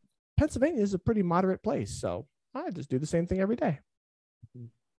 Pennsylvania is a pretty moderate place, so I just do the same thing every day.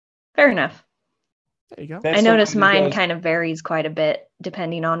 Fair enough. There you go. I notice mine kind of varies quite a bit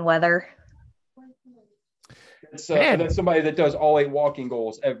depending on weather. That's somebody that does all 8 walking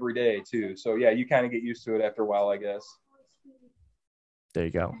goals every day too. So yeah, you kind of get used to it after a while, I guess. There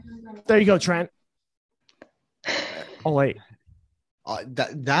you go. There you go, Trent. All 8.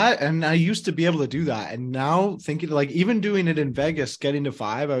 That and I used to be able to do that, and now thinking even doing it in Vegas, getting to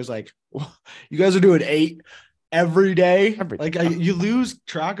 5, I was like, well, you guys are doing 8 every day. You lose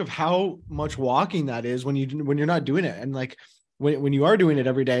track of how much walking that is when you're not doing it, and when you are doing it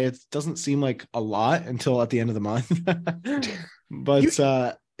every day, it doesn't seem like a lot until at the end of the month. But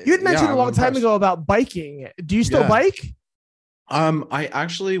you had mentioned a long time ago about biking. Do you still bike? I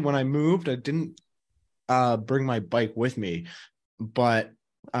actually, when I moved, I didn't bring my bike with me, but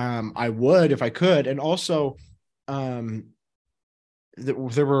I would if I could. And also there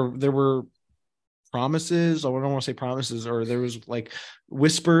were promises, I don't want to say promises, or there was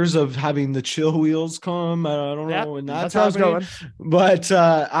whispers of having the chill wheels come. I don't know when that's how happening. I was going. But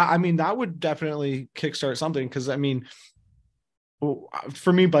I mean, that would definitely kickstart something, because I mean,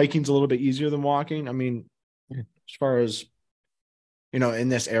 for me, biking's a little bit easier than walking. I mean, as far as in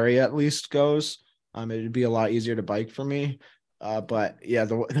this area at least goes, it'd be a lot easier to bike for me. But yeah,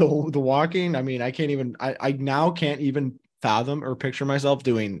 the walking, I mean, I now can't even fathom or picture myself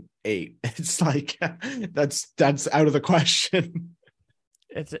doing 8. It's that's out of the question.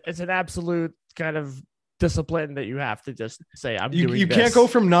 It's an absolute kind of discipline that you have to just say, you can't go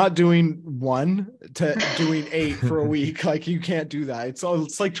from not doing 1 to doing 8 for a week. You can't do that.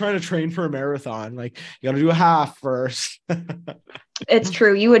 It's like trying to train for a marathon. You got to do a half first. It's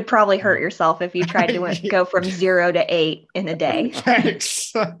true. You would probably hurt yourself if you tried to go from 0 to 8 in a day.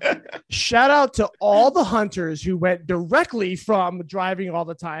 Thanks. Shout out to all the hunters who went directly from driving all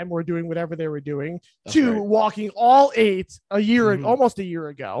the time or doing whatever they were doing to walking all 8 almost a year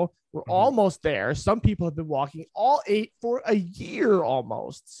ago. We're almost there. Some people have been walking all 8 for a year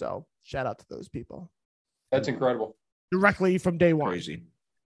almost. So shout out to those people. That's incredible. Directly from day 1.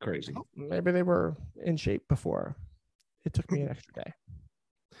 Crazy. Oh, maybe they were in shape before. It took me an extra day.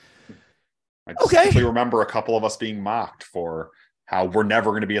 I distinctly remember a couple of us being mocked for how we're never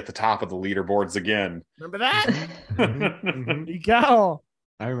going to be at the top of the leaderboards again. Remember that? There you go.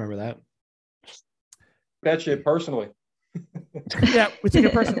 I remember that. That shit personally. Yeah, we took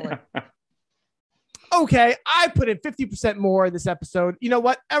it personally. Okay, I put in 50% more in this episode. You know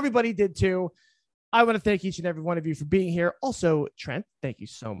what? Everybody did too. I want to thank each and every one of you for being here. Also, Trent, thank you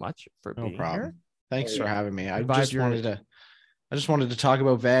so much for being here. Thanks for having me. I just wanted to talk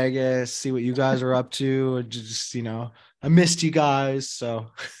about Vegas, see what you guys are up to. Just, I missed you guys. So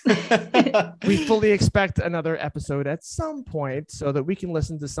we fully expect another episode at some point so that we can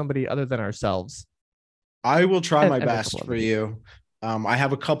listen to somebody other than ourselves. I will try my best for you. I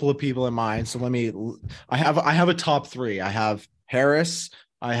have a couple of people in mind. So I have a top three. I have Harris.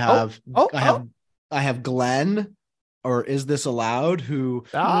 I have Glenn, or Is This Allowed? Who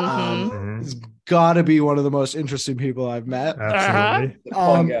has got to be one of the most interesting people I've met.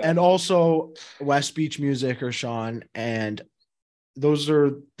 Absolutely. And also West Beach Music or Sean. And those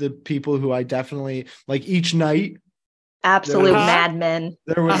are the people who I definitely like each night. Absolute madmen.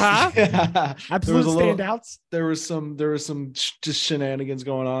 There was absolute standouts. There was some just shenanigans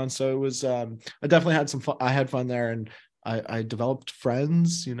going on. So it was I definitely had some fun. I had fun there, and I developed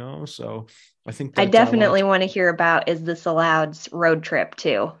friends, so I think I definitely want to hear about Is This Alloud's road trip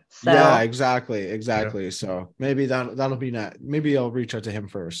too. So yeah, exactly. Yeah. So maybe that'll be next. Maybe I'll reach out to him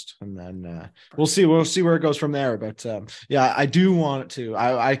first, and then we'll see where it goes from there. But yeah, I do want to.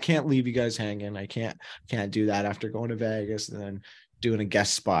 I can't leave you guys hanging. I can't do that after going to Vegas and then doing a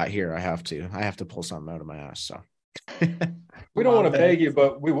guest spot here. I have to pull something out of my ass. So we don't want to beg you,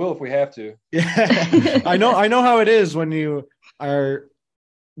 but we will if we have to. Yeah, I know how it is when you are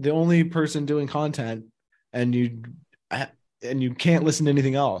the only person doing content and you can't listen to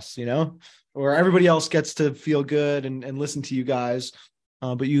anything else, or everybody else gets to feel good and listen to you guys,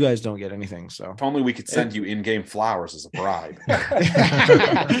 but you guys don't get anything. So if only we could send you in-game flowers as a bribe.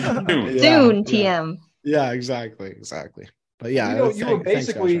 Soon, TM. Yeah, exactly. But yeah, you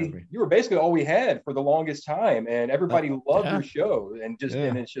were basically all we had for the longest time, and everybody loved your show, and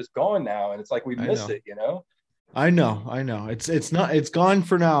it's just gone now, and it's like we miss it, I know. It's gone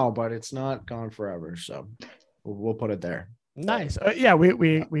for now, but it's not gone forever. So we'll put it there. Nice. Yeah,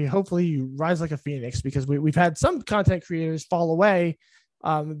 we hopefully you rise like a phoenix, because we've had some content creators fall away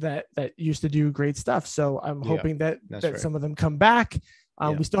that used to do great stuff. So I'm hoping that some of them come back.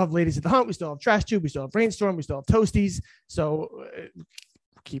 We still have Ladies at the Hunt. We still have Trash Tube. We still have Brainstorm. We still have Toasties. So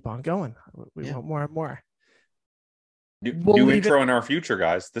keep on going. We want more and more. New intro in our future,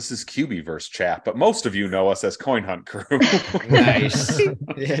 guys. This is QBverse chat, but most of you know us as Coin Hunt Crew. Nice.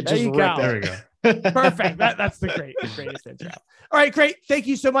 Yeah, just right there. We go. Perfect. That's the greatest intro. All right, great. Thank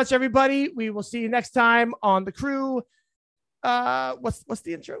you so much, everybody. We will see you next time on the Crew. What's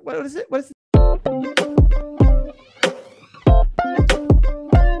the intro? What is it?